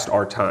like past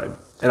our time.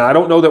 And I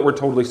don't know that we're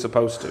totally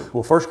supposed to.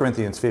 Well, 1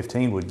 Corinthians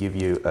 15 would give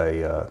you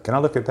a... can I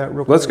look at that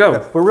real quick? Let's go.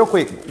 But real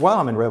quick, while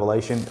I'm in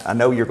Revelation, I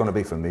know you're going to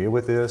be familiar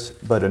with this,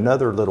 but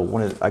another little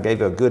one, I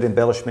gave a good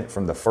embellishment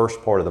from the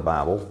first part of the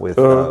Bible with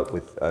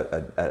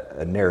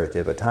a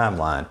narrative, a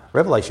timeline.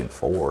 Revelation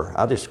 4,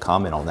 I'll just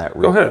comment on that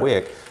real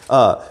quick.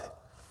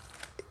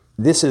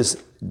 This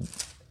is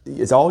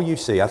all you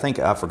see. I think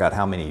I forgot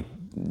how many,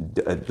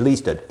 at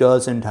least a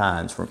dozen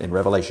times in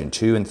Revelation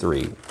 2 and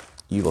 3,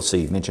 you will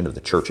see mention of the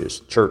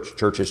churches.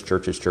 Churches.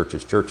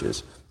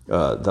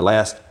 The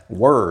last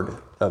word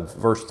of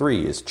verse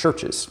 3 is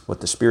churches, what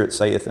the Spirit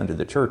saith unto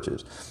the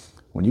churches.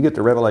 When you get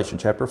to Revelation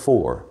chapter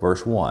 4,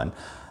 verse 1,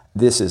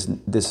 this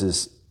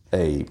is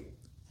a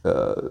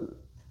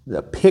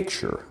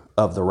picture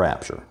of the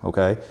rapture,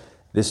 okay?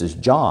 This is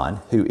John,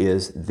 who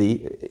is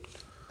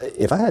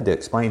if I had to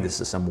explain this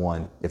to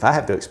someone, if I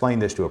have to explain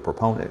this to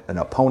an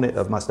opponent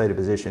of my stated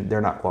position,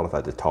 they're not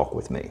qualified to talk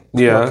with me.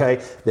 Yeah.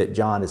 Okay? That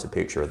John is a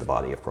picture of the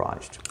body of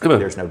Christ. Amen.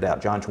 There's no doubt.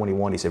 John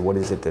 21, he said, what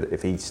is it that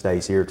if he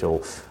stays here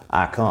till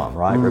I come,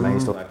 right?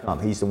 Remains till I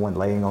come. He's the one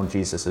laying on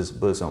Jesus'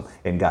 bosom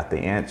and got the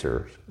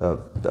answers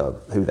of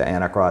who the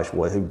Antichrist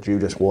was, who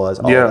Judas was,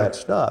 all that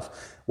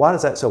stuff. Why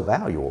is that so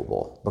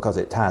valuable? Because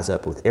it ties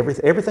up with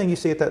everything you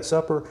see at that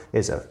supper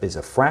is a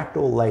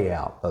fractal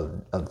layout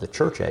of the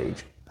church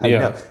age.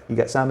 You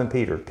got Simon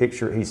Peter,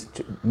 he's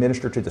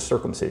minister to the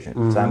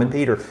circumcision. Simon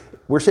Peter,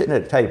 we're sitting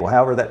at a table,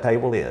 however that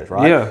table is,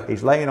 right? Yeah.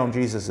 He's laying on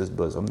Jesus'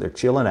 bosom. They're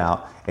chilling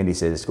out, and he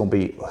says it's going to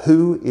be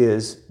who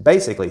is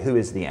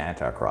the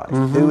Antichrist?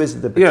 Who is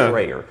the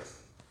betrayer? Yeah.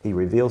 He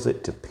reveals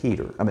it to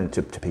Peter.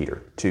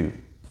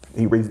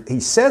 He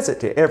says it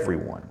to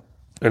everyone.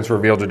 And it's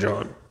revealed to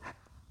John.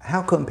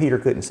 How come Peter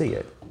couldn't see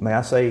it? May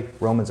I say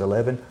Romans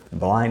 11,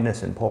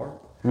 blindness in part?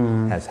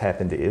 Has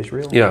happened to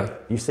Israel. Yeah.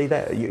 You see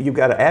that? You've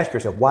got to ask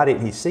yourself, why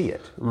didn't he see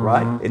it?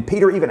 Right? And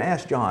Peter even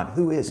asked John,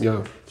 who is it?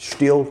 Yeah.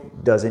 Still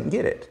doesn't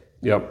get it.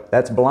 Yep.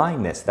 That's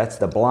blindness. That's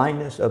the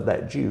blindness of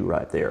that Jew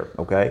right there.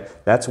 Okay?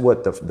 That's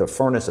what the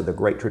furnace of the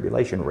Great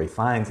Tribulation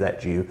refines that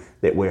Jew,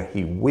 that where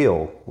he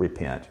will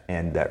repent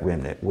and that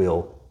remnant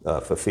will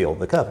fulfill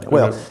the covenant.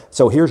 Well,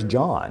 so here's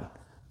John,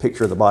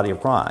 picture of the body of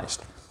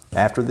Christ.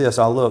 After this,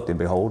 I looked, and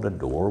behold, a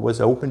door was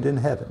opened in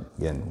heaven.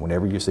 Again,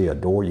 whenever you see a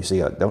door, you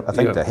see I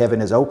think the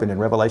heaven is open in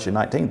Revelation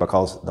 19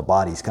 because the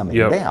body's coming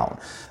down.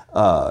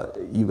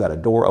 You got a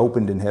door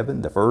opened in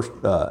heaven.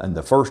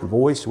 The first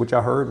voice which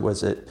I heard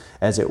was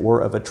as it were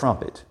of a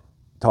trumpet,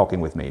 talking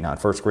with me. Now, in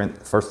 1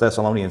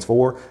 Thessalonians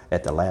 4,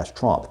 at the last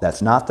trump.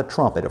 That's not the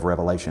trumpet of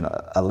Revelation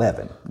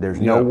 11.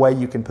 There's no way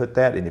you can put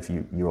that, and if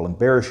you will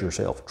embarrass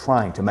yourself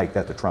trying to make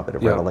that the trumpet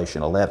of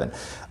Revelation 11.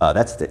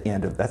 That's at the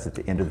end of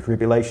the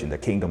tribulation. The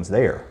kingdom's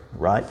there,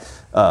 right?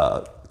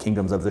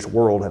 Kingdoms of this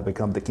world have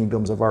become the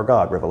kingdoms of our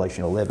God,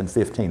 Revelation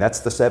 11:15. That's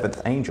the seventh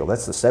angel.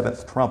 That's the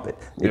seventh trumpet.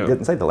 It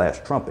didn't say the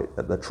last trumpet.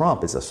 The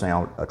trump is a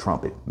sound a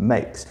trumpet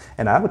makes.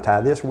 And I would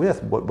tie this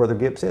with what Brother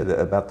Gibb said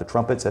about the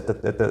trumpets at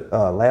the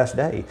last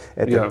day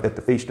at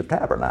the Feast of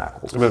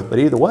Tabernacles. Amen. But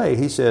either way,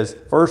 he says,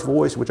 first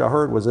voice which I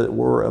heard was as it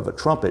were of a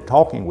trumpet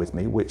talking with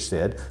me, which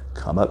said,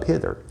 come up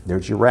hither.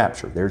 There's your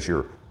rapture. There's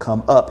your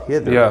come up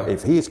hither. Yeah.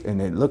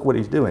 And then look what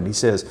he's doing. He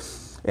says,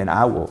 and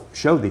I will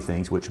show thee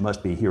things which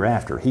must be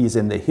hereafter. He's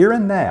in the here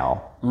and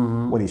now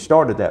when he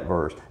started that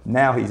verse.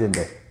 Now he's in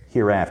the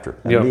hereafter,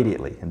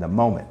 immediately, in the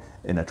moment,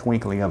 in a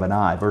twinkling of an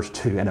eye. Verse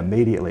 2, and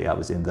immediately I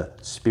was in the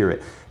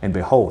Spirit. And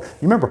behold,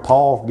 you remember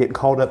Paul getting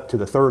called up to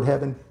the third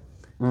heaven?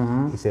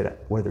 He said,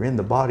 whether in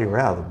the body or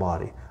out of the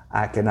body,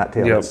 I cannot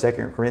tell. That's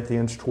 2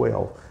 Corinthians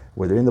 12.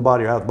 Whether in the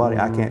body or out of the body,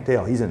 I can't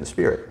tell. He's in the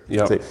Spirit.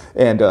 See?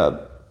 And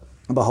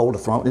behold, a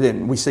throne. And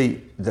then we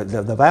see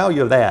the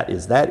value of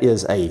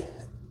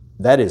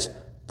that is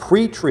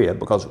pre-trib,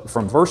 because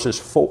from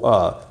verses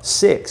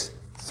 6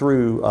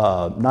 through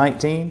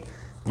 19,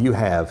 you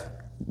have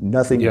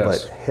nothing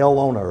but hell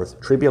on earth,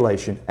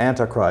 tribulation,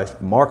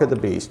 Antichrist, mark of the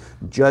beast,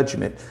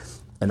 judgment,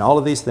 and all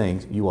of these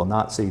things. You will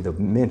not see the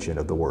mention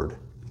of the word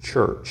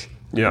church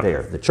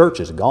there. The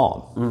church is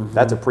gone.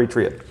 That's a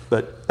pre-trib.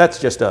 But that's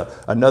just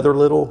another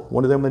little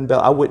one of them.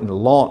 I wouldn't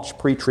launch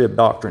pre-trib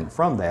doctrine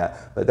from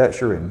that, but that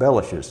sure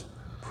embellishes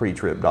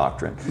pre-trib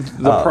doctrine.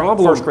 The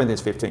problem, 1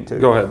 Corinthians 15 too.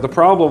 Go ahead. The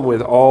problem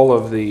with all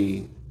of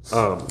the,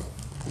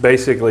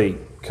 basically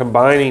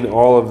combining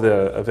all of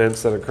the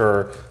events that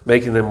occur,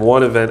 making them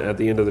one event at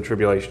the end of the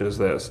tribulation is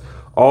this.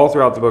 All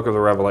throughout the book of the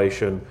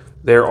Revelation,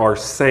 there are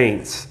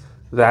saints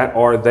that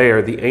are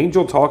there. The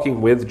angel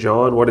talking with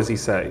John, what does he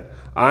say?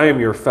 I am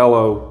your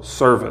fellow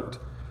servant.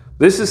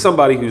 This is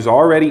somebody who's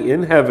already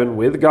in heaven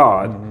with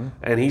God,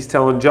 and he's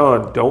telling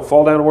John, don't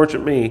fall down and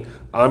worship me.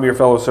 I'm your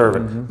fellow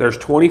servant. There's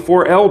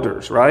 24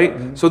 elders,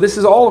 right? So this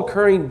is all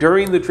occurring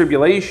during the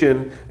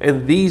tribulation,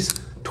 and these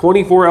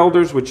 24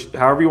 elders, which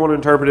however you want to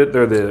interpret it,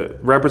 they're the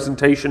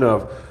representation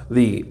of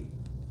the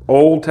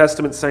Old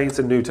Testament saints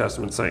and New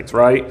Testament saints,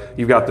 right?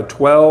 You've got the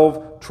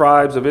 12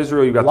 tribes of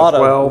Israel. You've got the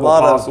 12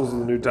 apostles in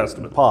the New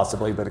Testament.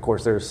 Possibly, but of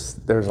course there's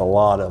a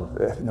lot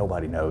of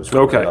nobody knows.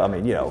 Okay. I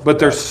mean, But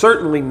they're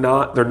certainly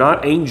not, they're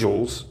not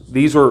angels.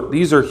 These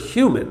are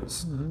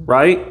humans,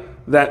 right?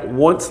 That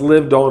once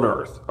lived on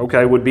earth,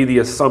 okay, would be the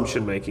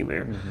assumption making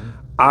there.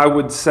 I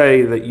would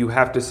say that you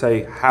have to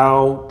say,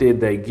 how did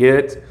they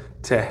get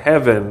to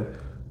heaven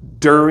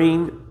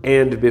during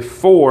and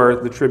before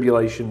the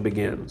tribulation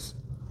begins?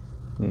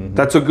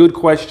 That's a good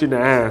question to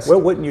ask. Well,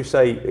 wouldn't you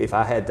say if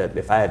I had to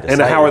and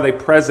say, how are they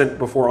present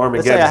before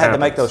Armageddon? Let's say I had happens? to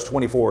make those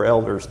 24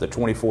 elders, the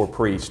 24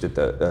 priests at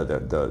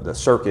the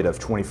circuit of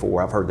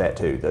 24. I've heard that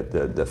too.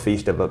 The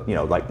feast of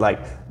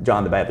like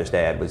John the Baptist's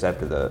dad was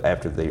after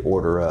the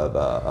order of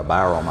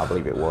Abiram, I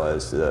believe it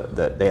was.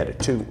 They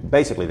had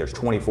basically there's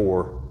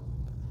 24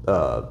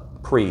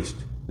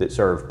 priests that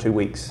served 2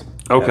 weeks.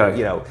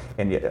 Okay.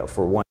 And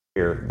for 1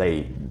 year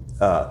they.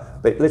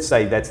 But let's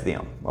say that's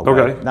them.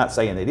 Okay. Not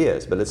saying it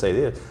is, but let's say it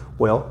is.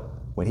 Well,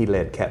 when he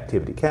led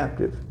captivity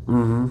captive,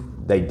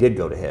 they did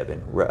go to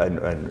heaven.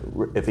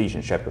 And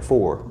Ephesians chapter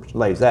 4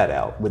 lays that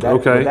out. Would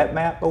that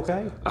map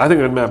okay? I think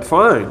it would map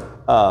fine.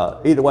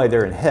 Either way,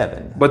 they're in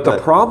heaven. But the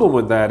problem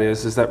with that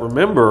is that,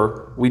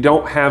 remember, we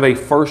don't have a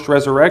first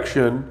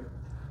resurrection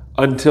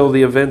until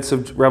the events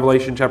of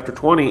Revelation chapter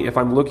 20, if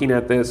I'm looking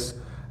at this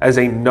as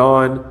a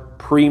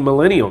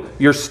non-premillennial.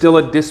 You're still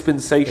a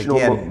dispensational.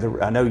 Again,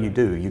 I know you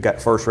do. You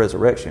got first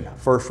resurrection.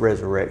 First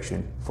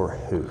resurrection for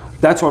who?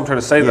 That's what I'm trying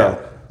to say,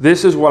 though.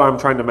 This is what I'm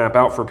trying to map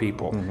out for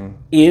people.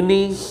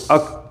 Any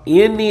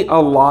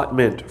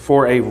allotment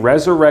for a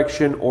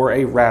resurrection or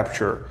a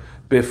rapture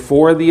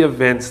before the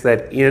events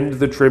that end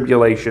the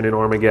tribulation in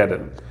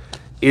Armageddon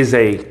is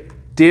a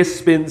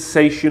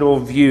dispensational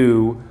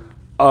view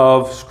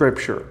of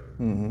Scripture.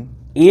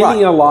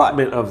 Any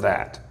allotment of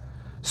that.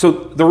 So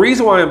the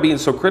reason why I'm being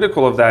so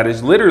critical of that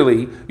is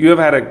literally you have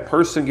had a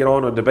person get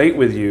on a debate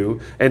with you,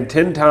 and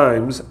 10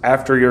 times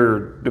after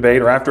your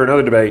debate or after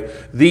another debate,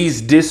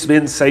 these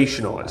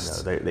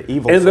dispensationalists. The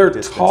evil and they're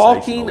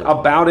talking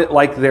about it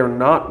like they're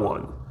not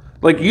one.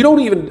 Like you don't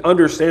even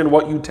understand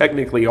what you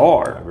technically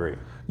are. I agree.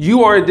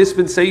 You are a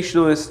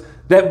dispensationalist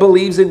that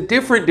believes in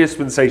different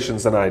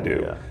dispensations than I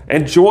do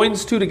and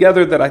joins two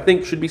together that I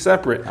think should be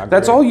separate.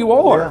 That's all you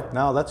are. Yeah,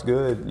 no, that's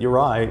good. You're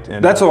right.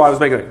 And that's what I was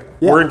making.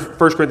 We're in 1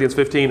 Corinthians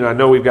 15, and I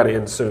know we've got to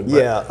end soon.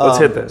 But let's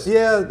hit this.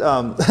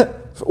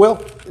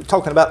 Well,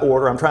 talking about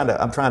order, I'm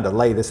trying to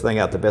lay this thing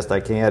out the best I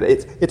can.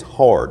 It's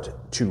hard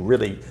to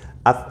really.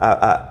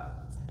 I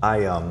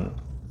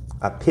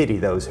pity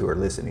those who are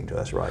listening to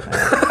us right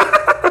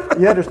now.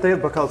 You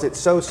understand, because it's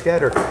so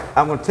scattered.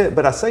 I'm going to tell,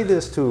 but I say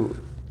this to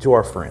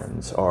our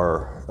friends,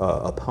 our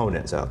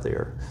opponents out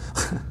there.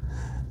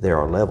 There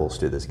are levels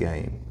to this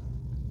game.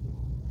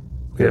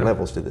 There are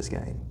levels to this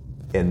game.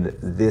 And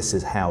this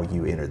is how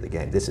you enter the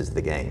game. This is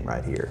the game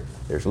right here.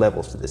 There's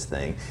levels to this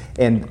thing.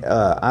 And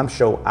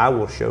I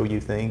will show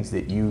you things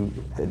that you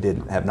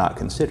have not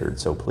considered.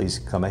 So please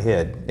come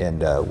ahead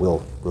and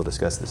we'll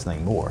discuss this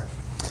thing more.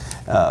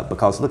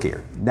 Because look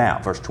here. Now,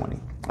 verse 20.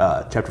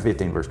 Chapter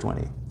 15, verse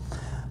 20.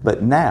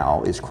 But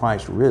now is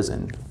Christ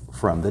risen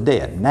from the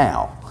dead.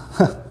 Now.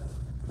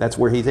 That's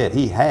where he's at.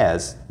 He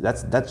has,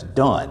 that's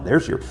done.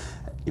 There's your,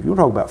 if you want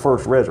to talk about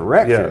first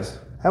resurrection,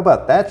 how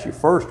about that's your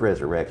first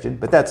resurrection?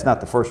 But that's not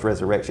the first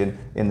resurrection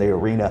in the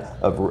arena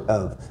of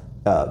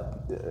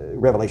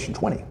Revelation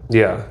 20.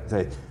 Yeah.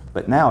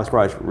 But now is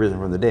Christ risen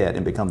from the dead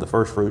and become the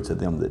first fruits of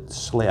them that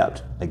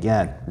slept.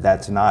 Again,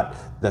 that's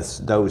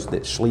those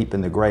that sleep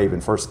in the grave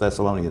in 1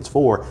 Thessalonians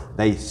 4.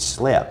 They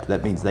slept.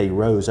 That means they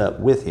rose up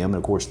with him. And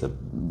of course, the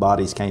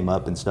bodies came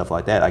up and stuff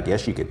like that. I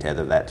guess you could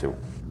tether that to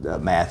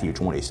Matthew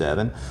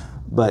 27.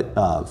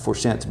 But for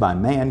since by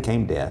man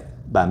came death,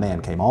 by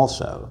man came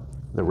also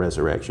the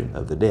resurrection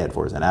of the dead.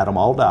 For as in Adam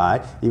all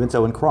die, even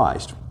so in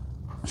Christ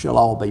shall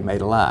all be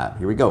made alive.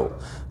 Here we go.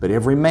 But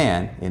every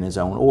man in his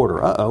own order.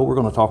 We're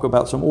going to talk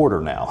about some order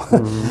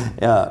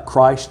now.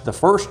 Christ the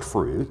first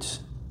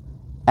fruits,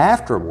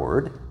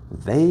 afterward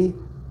they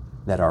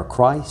that are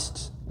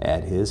Christ's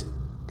at his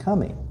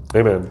coming.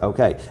 Amen.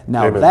 Okay.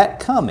 Now that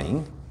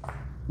coming,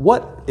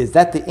 what is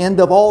that the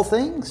end of all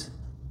things?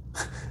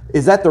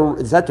 Is that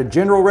the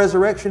general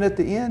resurrection at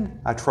the end?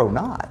 I trow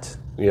not.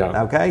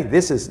 Yeah. Okay.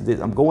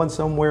 I'm going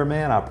somewhere,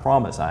 man. I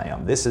promise I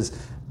am.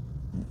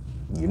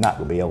 You're not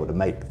going to be able to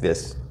make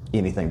this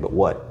anything but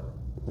what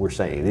we're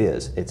saying it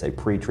is. It's a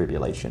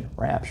pre-tribulation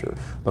rapture,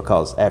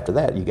 because after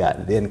that you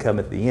got then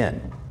cometh the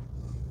end.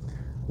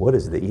 What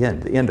is the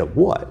end? The end of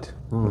what?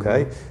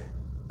 Okay.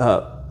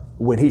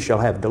 When he shall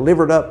have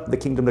delivered up the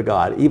kingdom to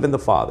God, even the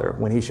Father,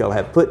 when he shall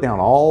have put down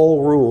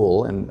all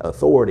rule and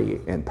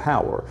authority and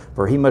power,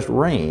 for he must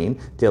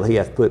reign till he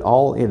hath put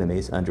all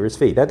enemies under his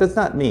feet. That does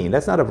not mean,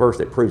 that's not a verse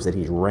that proves that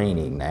he's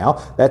reigning now.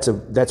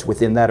 That's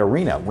within that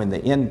arena. When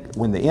the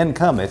end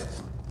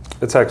cometh,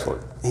 it's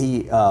excellent.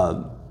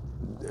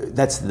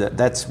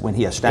 That's when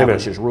he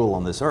establishes rule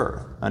on this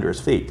earth under his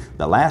feet.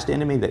 The last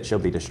enemy that shall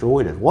be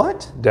destroyed is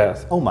what?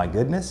 Death. Oh my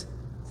goodness.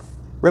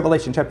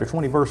 Revelation chapter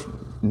 20, verse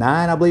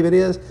 9, I believe it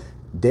is.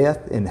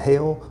 death and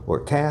hell were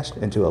cast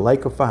into a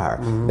lake of fire.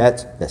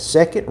 That's the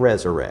second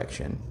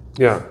resurrection.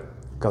 Yeah.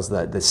 Because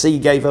the sea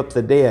gave up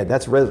the dead.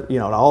 That's,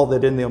 all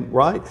that in them,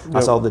 right? Yep. I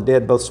saw the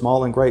dead, both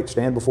small and great,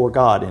 stand before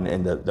God,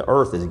 and the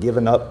earth is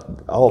giving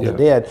up all the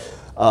dead.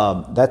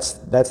 That's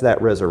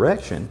that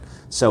resurrection.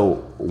 So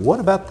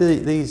what about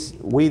these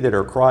we that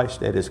are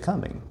Christ that is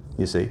coming?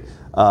 You see,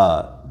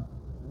 I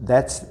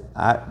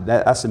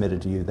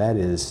submitted to you that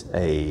is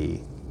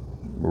a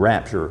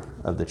rapture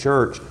of the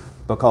church,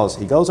 because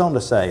he goes on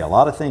to say a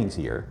lot of things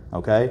here.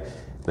 Okay.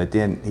 But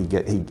then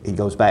he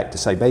goes back to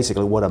say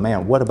basically what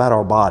about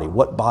our body?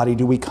 What body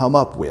do we come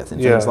up with?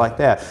 And things like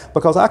that.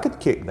 Because I could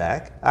kick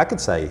back. I could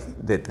say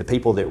that the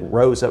people that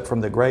rose up from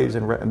the graves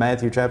in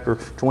Matthew chapter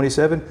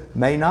 27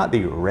 may not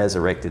be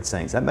resurrected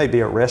saints. That may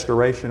be a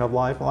restoration of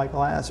life like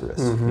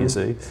Lazarus, you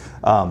see.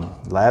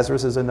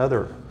 Lazarus is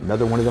another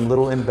one of them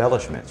little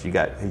embellishments.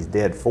 He's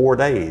dead 4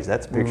 days.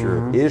 That's a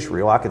picture of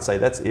Israel. I could say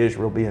that's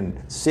Israel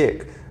being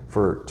sick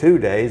for 2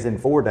 days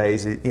and 4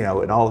 days,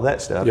 and all of that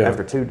stuff. Yeah.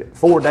 After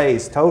 4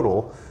 days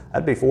total,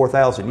 that'd be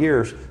 4,000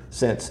 years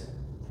since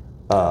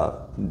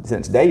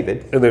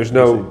David. And there's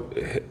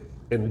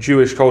in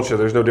Jewish culture,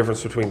 there's no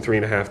difference between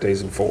 3.5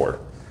 days and 4.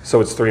 So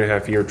it's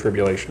 3.5 year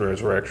tribulation,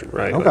 resurrection,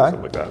 right? Okay.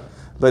 Something like that.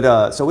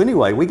 But so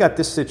anyway, we got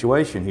this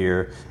situation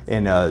here,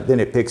 and then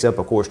it picks up,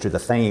 of course, to the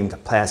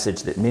famed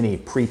passage that many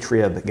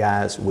pre-trib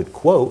guys would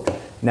quote.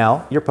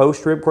 Now, your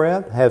post-trib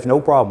crowd has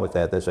no problem with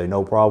that. They say,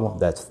 no problem,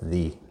 that's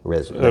the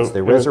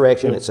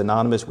resurrection. It's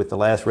synonymous with the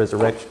last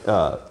resurrection,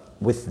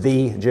 with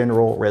the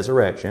general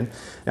resurrection.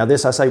 Now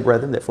this I say,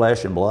 brethren, that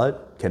flesh and blood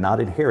cannot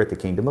inherit the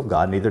kingdom of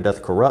God, neither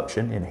doth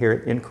corruption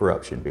inherit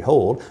incorruption.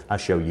 Behold, I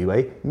show you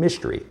a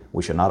mystery.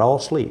 We shall not all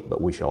sleep,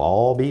 but we shall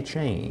all be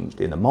changed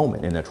in a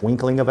moment, in the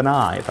twinkling of an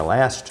eye, at the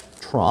last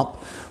trump.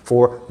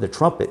 For the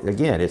trumpet,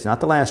 again, it's not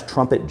the last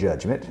trumpet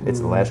judgment, it's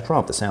the last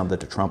trump, the sound that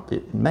the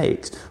trumpet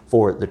makes.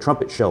 For the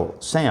trumpet shall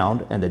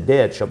sound, and the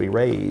dead shall be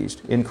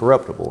raised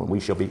incorruptible, and we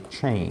shall be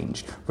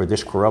changed. For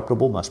this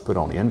corruptible must put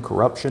on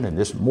incorruption, and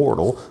this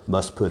mortal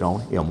must put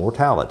on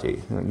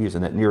immortality.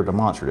 Using that near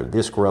demonstrative,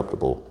 this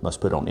corruptible must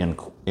put on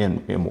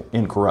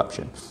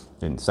incorruption.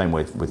 In the same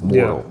way with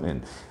mortal. Yeah.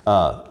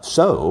 And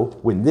so,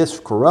 when this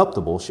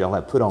corruptible shall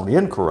have put on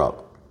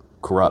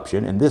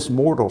corruption, and this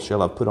mortal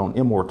shall have put on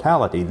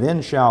immortality,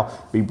 then shall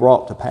be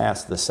brought to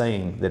pass the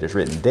saying that is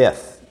written,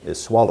 death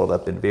is swallowed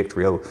up in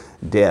victory. O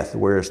death,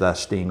 where is thy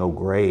sting? O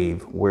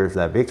grave, where is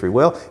thy victory?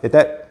 Well, at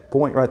that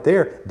point right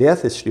there,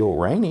 death is still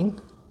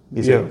reigning.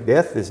 You see,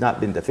 death has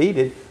not been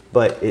defeated,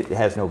 but it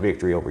has no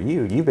victory over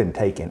you. You've been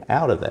taken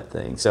out of that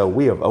thing. So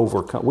we are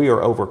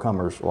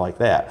overcomers like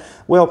that.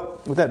 Well,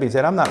 with that being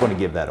said, I'm not going to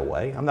give that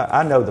away.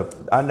 I know the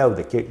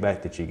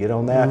kickback that you get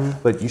on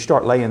that, but you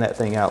start laying that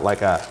thing out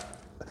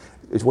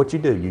is what you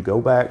do. You go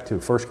back to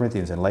 1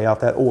 Corinthians and lay out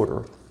that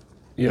order.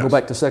 Yes. Go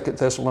back to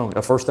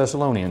 1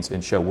 Thessalonians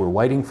and show we're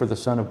waiting for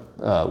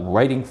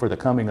waiting for the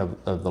coming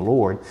of the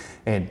Lord,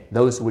 and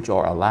those which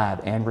are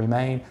alive and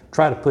remain.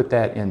 Try to put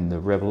that in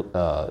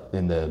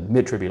the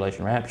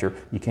mid-tribulation rapture.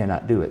 You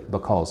cannot do it,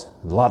 because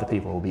a lot of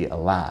people will be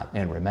alive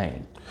and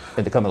remain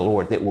at the coming of the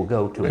Lord that will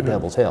go to a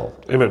devil's hell.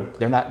 Amen.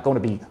 They're not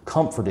going to be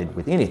comforted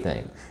with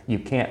anything. You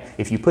can't.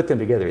 If you put them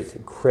together, it's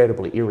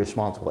incredibly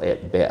irresponsible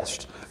at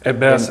best. At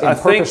best, and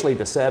purposely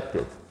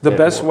deceptive. The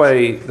best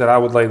way that I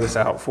would lay this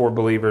out for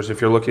believers,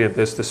 if you're looking at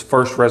this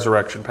first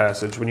resurrection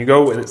passage, when you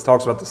go and it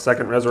talks about the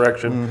second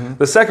resurrection,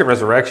 the second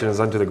resurrection is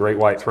unto the great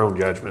white throne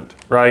judgment,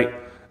 right?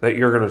 That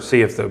you're going to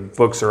see if the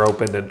books are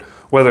opened and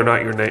whether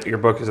or not your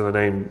book is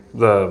in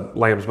the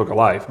Lamb's Book of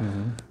Life.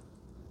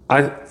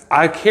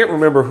 I can't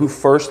remember who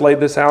first laid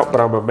this out, but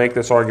I'm going to make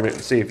this argument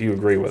and see if you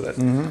agree with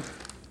it.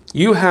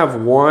 You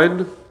have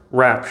one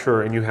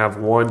rapture and you have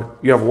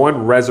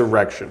one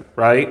resurrection,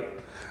 right?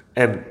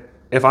 And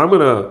if I'm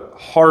going to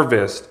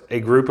harvest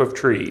a group of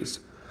trees,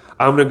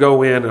 I'm going to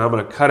go in and I'm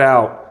going to cut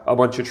out a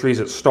bunch of trees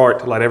that start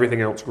to let everything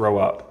else grow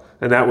up.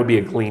 And that would be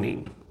a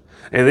gleaning.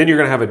 And then you're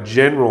going to have a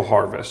general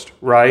harvest,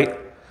 right?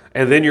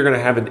 And then you're going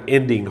to have an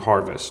ending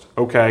harvest,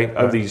 okay,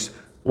 of these.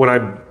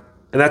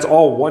 And that's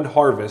all one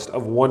harvest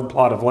of one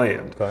plot of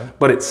land. Okay.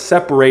 But it's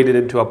separated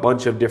into a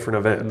bunch of different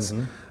events.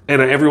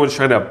 And everyone's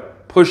trying to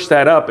push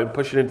that up and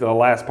push it into the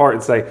last part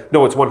and say,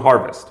 no, it's one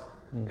harvest.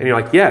 And you're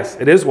like, yes,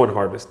 it is one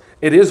harvest.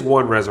 It is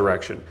one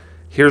resurrection.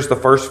 Here's the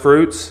first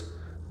fruits.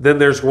 Then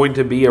there's going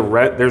to be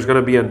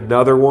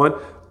another one.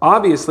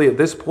 Obviously, at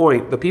this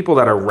point, the people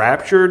that are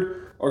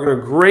raptured are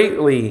going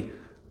to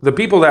the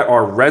people that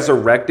are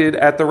resurrected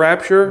at the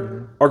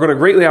rapture are going to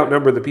greatly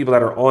outnumber the people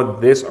that are on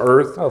this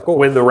earth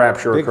when the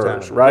rapture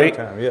occurs, right? Big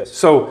time, yes.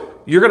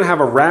 So you're going to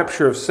have a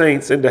rapture of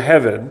saints into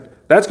heaven.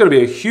 That's going to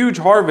be a huge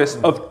harvest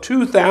of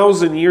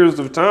 2,000 years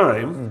of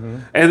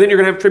time. And then you're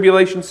going to have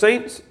tribulation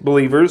saints,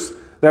 believers,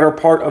 that are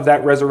part of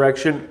that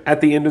resurrection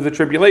at the end of the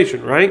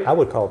tribulation, right? I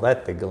would call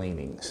that the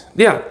gleanings.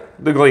 Yeah,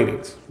 the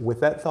gleanings.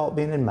 With that thought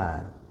being in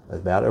mind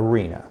about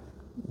arena,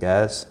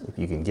 Guys, if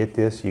you can get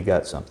this, you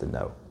got something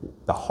though.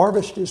 The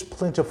harvest is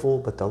plentiful,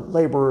 but the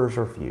laborers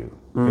are few.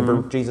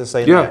 Remember Jesus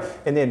saying that?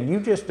 And then you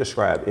just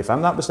described, if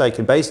I'm not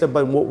mistaken, based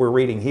upon what we're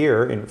reading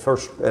here,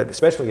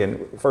 especially in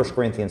 1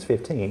 Corinthians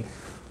 15,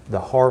 the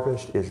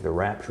harvest is the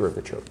rapture of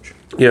the church.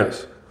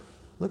 Yes.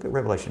 Look at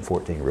Revelation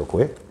 14 real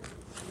quick.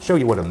 Show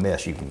you what a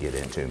mess you can get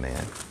into,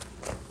 man.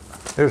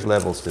 There's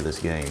levels to this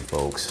game,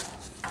 folks.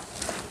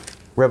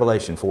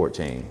 Revelation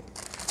 14.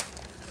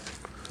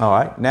 All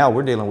right, now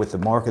we're dealing with the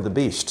mark of the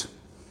beast.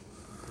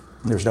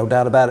 There's no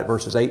doubt about it,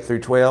 verses 8 through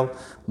 12,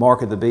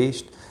 mark of the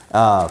beast.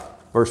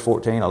 Verse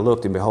 14, I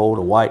looked and behold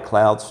a white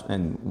cloud,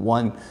 and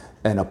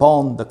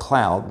upon the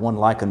cloud one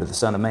like unto the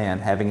Son of Man,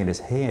 having in his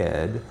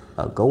head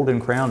a golden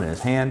crown, in his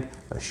hand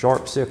a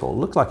sharp sickle.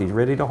 Looks like he's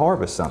ready to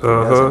harvest something,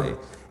 doesn't he?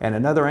 And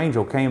another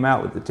angel came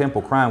out with the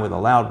temple, crying with a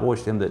loud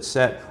voice to him that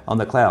sat on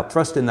the cloud,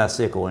 thrust in thy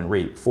sickle and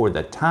reap, for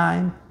the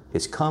time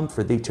is come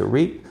for thee to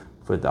reap,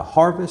 for the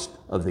harvest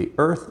of the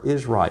earth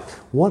is ripe.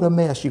 What a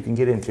mess you can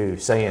get into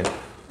saying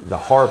the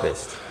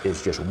harvest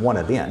is just one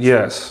event.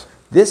 Yes.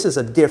 This is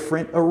a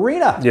different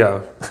arena.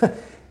 Yeah.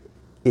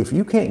 If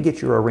you can't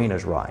get your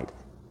arenas right,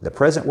 the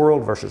present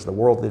world versus the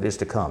world that is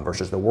to come,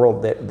 versus the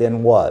world that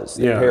then was,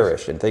 that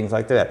perished, and things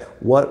like that,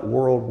 what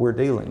world we're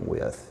dealing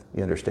with,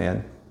 you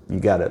understand? You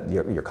got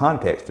your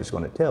context is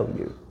going to tell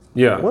you.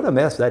 Yeah. What a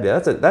mess that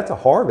is. That's a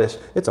harvest.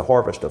 It's a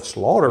harvest of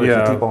slaughter if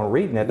you keep on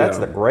reading it. That's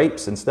the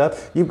grapes and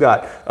stuff. You've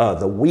got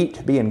the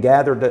wheat being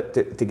gathered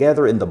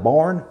together in the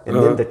barn, and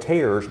then the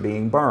tares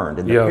being burned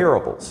in the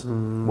parables.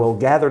 Well,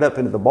 gathered up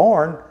into the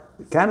barn,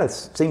 it kind of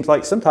seems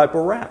like some type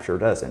of rapture,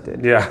 doesn't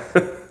it? Yeah.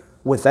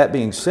 With that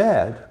being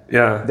said,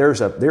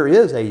 there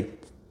is a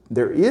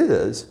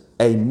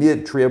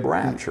mid-trib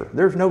rapture.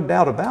 There's no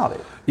doubt about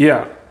it.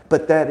 Yeah.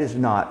 But that is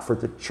not for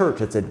the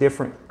church. It's a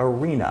different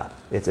arena.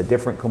 It's a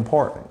different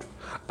compartment.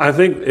 I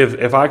think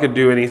if I could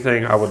do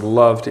anything, I would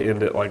love to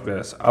end it like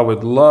this. I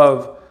would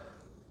love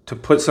to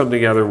put something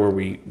together where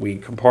we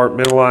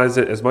compartmentalize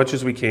it as much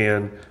as we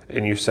can,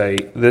 and you say,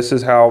 this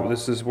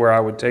is where I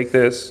would take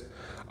this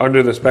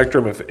under the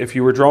spectrum. If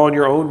you were drawing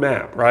your own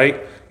map,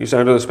 right? You say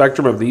under the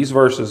spectrum of these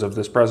verses of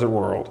this present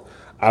world,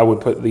 I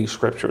would put these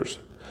scriptures.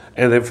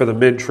 And then for the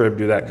mid-trib,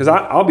 do that. Because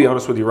I'll be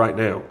honest with you right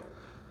now.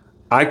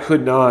 I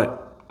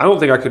don't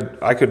think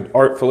I could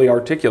artfully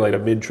articulate a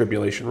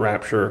mid-tribulation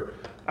rapture.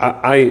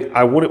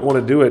 I wouldn't want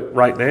to do it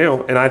right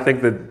now, and I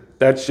think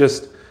that's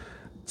just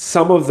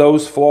some of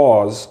those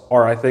flaws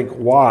are, I think,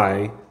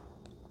 why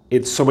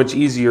it's so much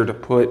easier to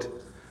put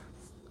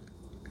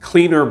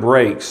cleaner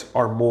breaks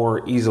are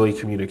more easily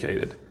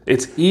communicated.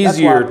 It's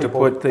easier to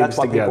put things together. That's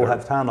why people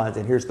have timelines,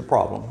 and here's the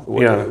problem.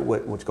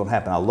 What's going to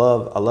happen? I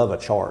love a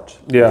chart.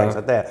 Things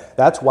like that.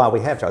 That's why we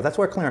have charts. That's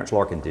why Clarence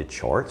Larkin did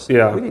charts.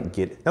 Yeah. We didn't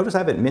get. Notice I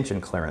haven't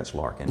mentioned Clarence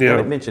Larkin. I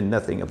haven't mentioned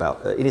nothing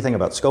about anything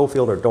about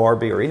Schofield or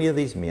Darby or any of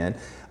these men.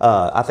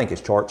 I think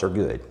his charts are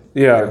good.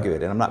 Yeah. They're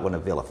good, and I'm not going to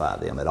vilify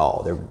them at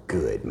all. They're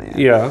good, man.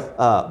 Yeah.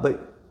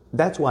 But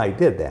that's why he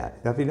did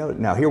that.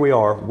 Now here we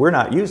are. We're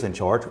not using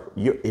charts.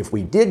 If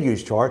we did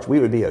use charts, we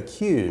would be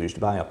accused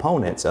by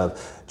opponents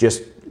of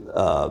just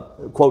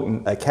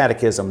quoting a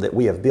catechism that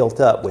we have built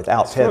up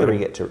without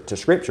tethering it to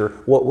Scripture.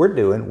 What we're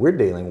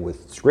dealing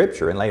with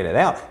Scripture and laying it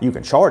out. You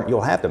can chart it. You'll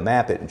have to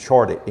map it and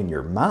chart it in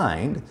your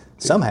mind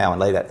somehow and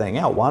lay that thing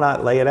out. Why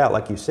not lay it out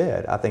like you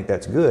said? I think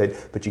that's good,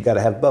 but you got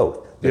to have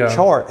both. The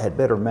chart had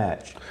better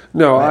match.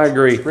 No, I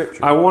agree.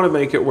 Scripture. I want to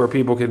make it where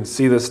people can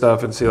see this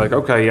stuff and see like,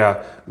 okay,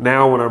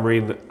 now when I'm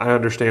reading, I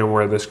understand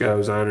where this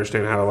goes. I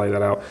understand how to lay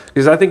that out.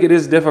 Because I think it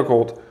is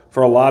difficult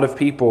for a lot of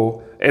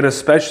people, and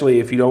especially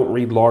if you don't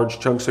read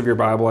large chunks of your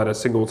Bible at a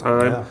single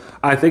time. Yeah.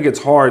 I think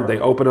it's hard. They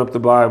open up the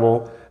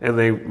Bible and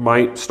they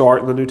might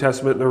start in the New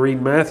Testament and they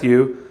read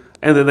Matthew,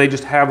 and then they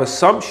just have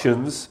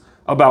assumptions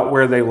about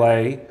where they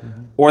lay,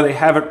 or they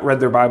haven't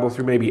read their Bible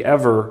through maybe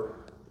ever,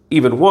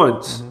 even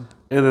once,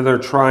 and then they're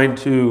trying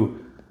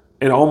to,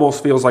 it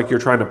almost feels like you're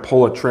trying to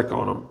pull a trick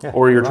on them,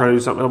 or you're trying to do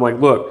something. I'm like,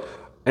 look,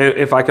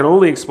 if I can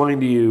only explain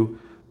to you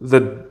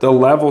the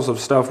levels of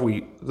stuff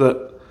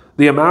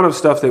the amount of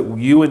stuff that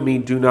you and me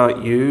do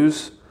not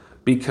use,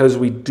 because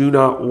we do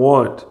not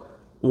want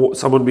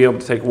someone to be able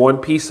to take one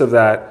piece of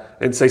that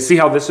and say, see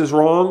how this is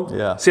wrong?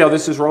 Yeah. See how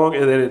this is wrong?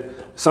 And then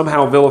it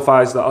somehow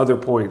vilifies the other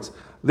points.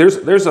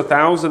 There's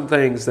 1,000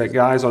 things that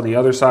guys on the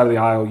other side of the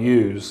aisle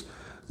use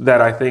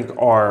that I think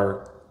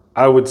are,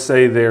 I would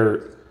say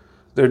they're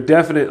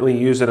definitely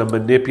using a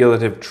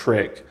manipulative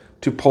trick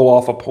to pull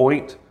off a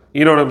point.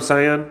 You know what I'm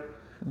saying?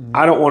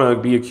 I don't want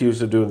to be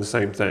accused of doing the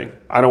same thing.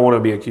 I don't want to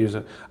be accused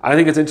of. I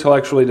think it's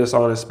intellectually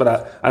dishonest,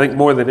 but I think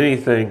more than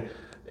anything,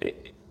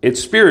 it's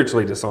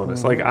spiritually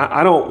dishonest. Like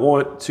I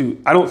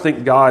don't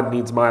think God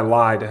needs my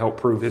lie to help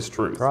prove His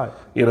truth. Right.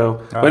 You know.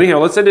 Right. But anyhow,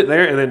 let's end it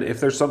there. And then if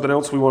there's something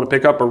else we want to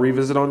pick up or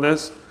revisit on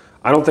this,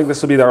 I don't think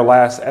this will be our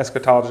last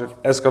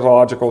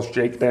eschatological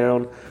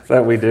shakedown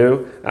that we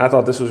do. I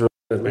thought this was.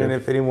 And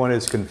if anyone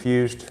is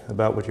confused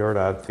about what you heard,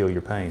 I feel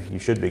your pain. You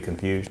should be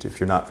confused if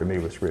you're not familiar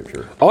with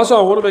Scripture. Also,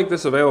 I want to make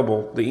this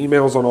available. The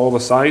emails on all the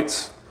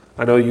sites.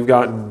 I know you've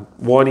gotten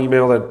one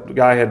email that the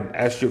guy had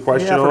asked you a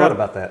question on. Yeah, I forgot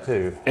about that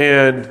too.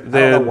 And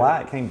then I don't know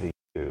why it came to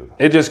you.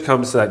 it just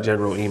comes to that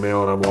general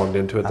email, and I'm logged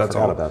into it. That's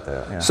all. I forgot about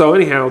that. Yeah. So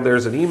anyhow,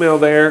 there's an email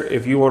there.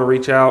 If you want to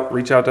reach out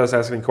to us,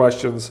 ask any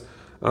questions.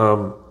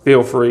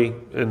 Feel free,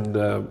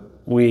 and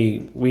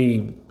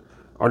we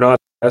are not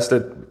best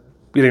at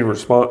getting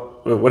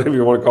whatever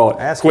you want to call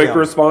it, quick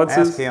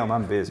responses. Ask him.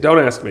 I'm busy. Don't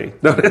ask me.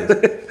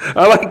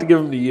 I like to give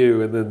them to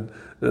you, and then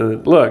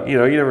look. You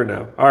never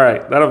know. All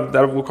right,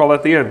 we'll call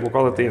that the end. We'll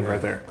call it the end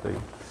right there.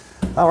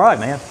 All right,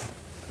 man.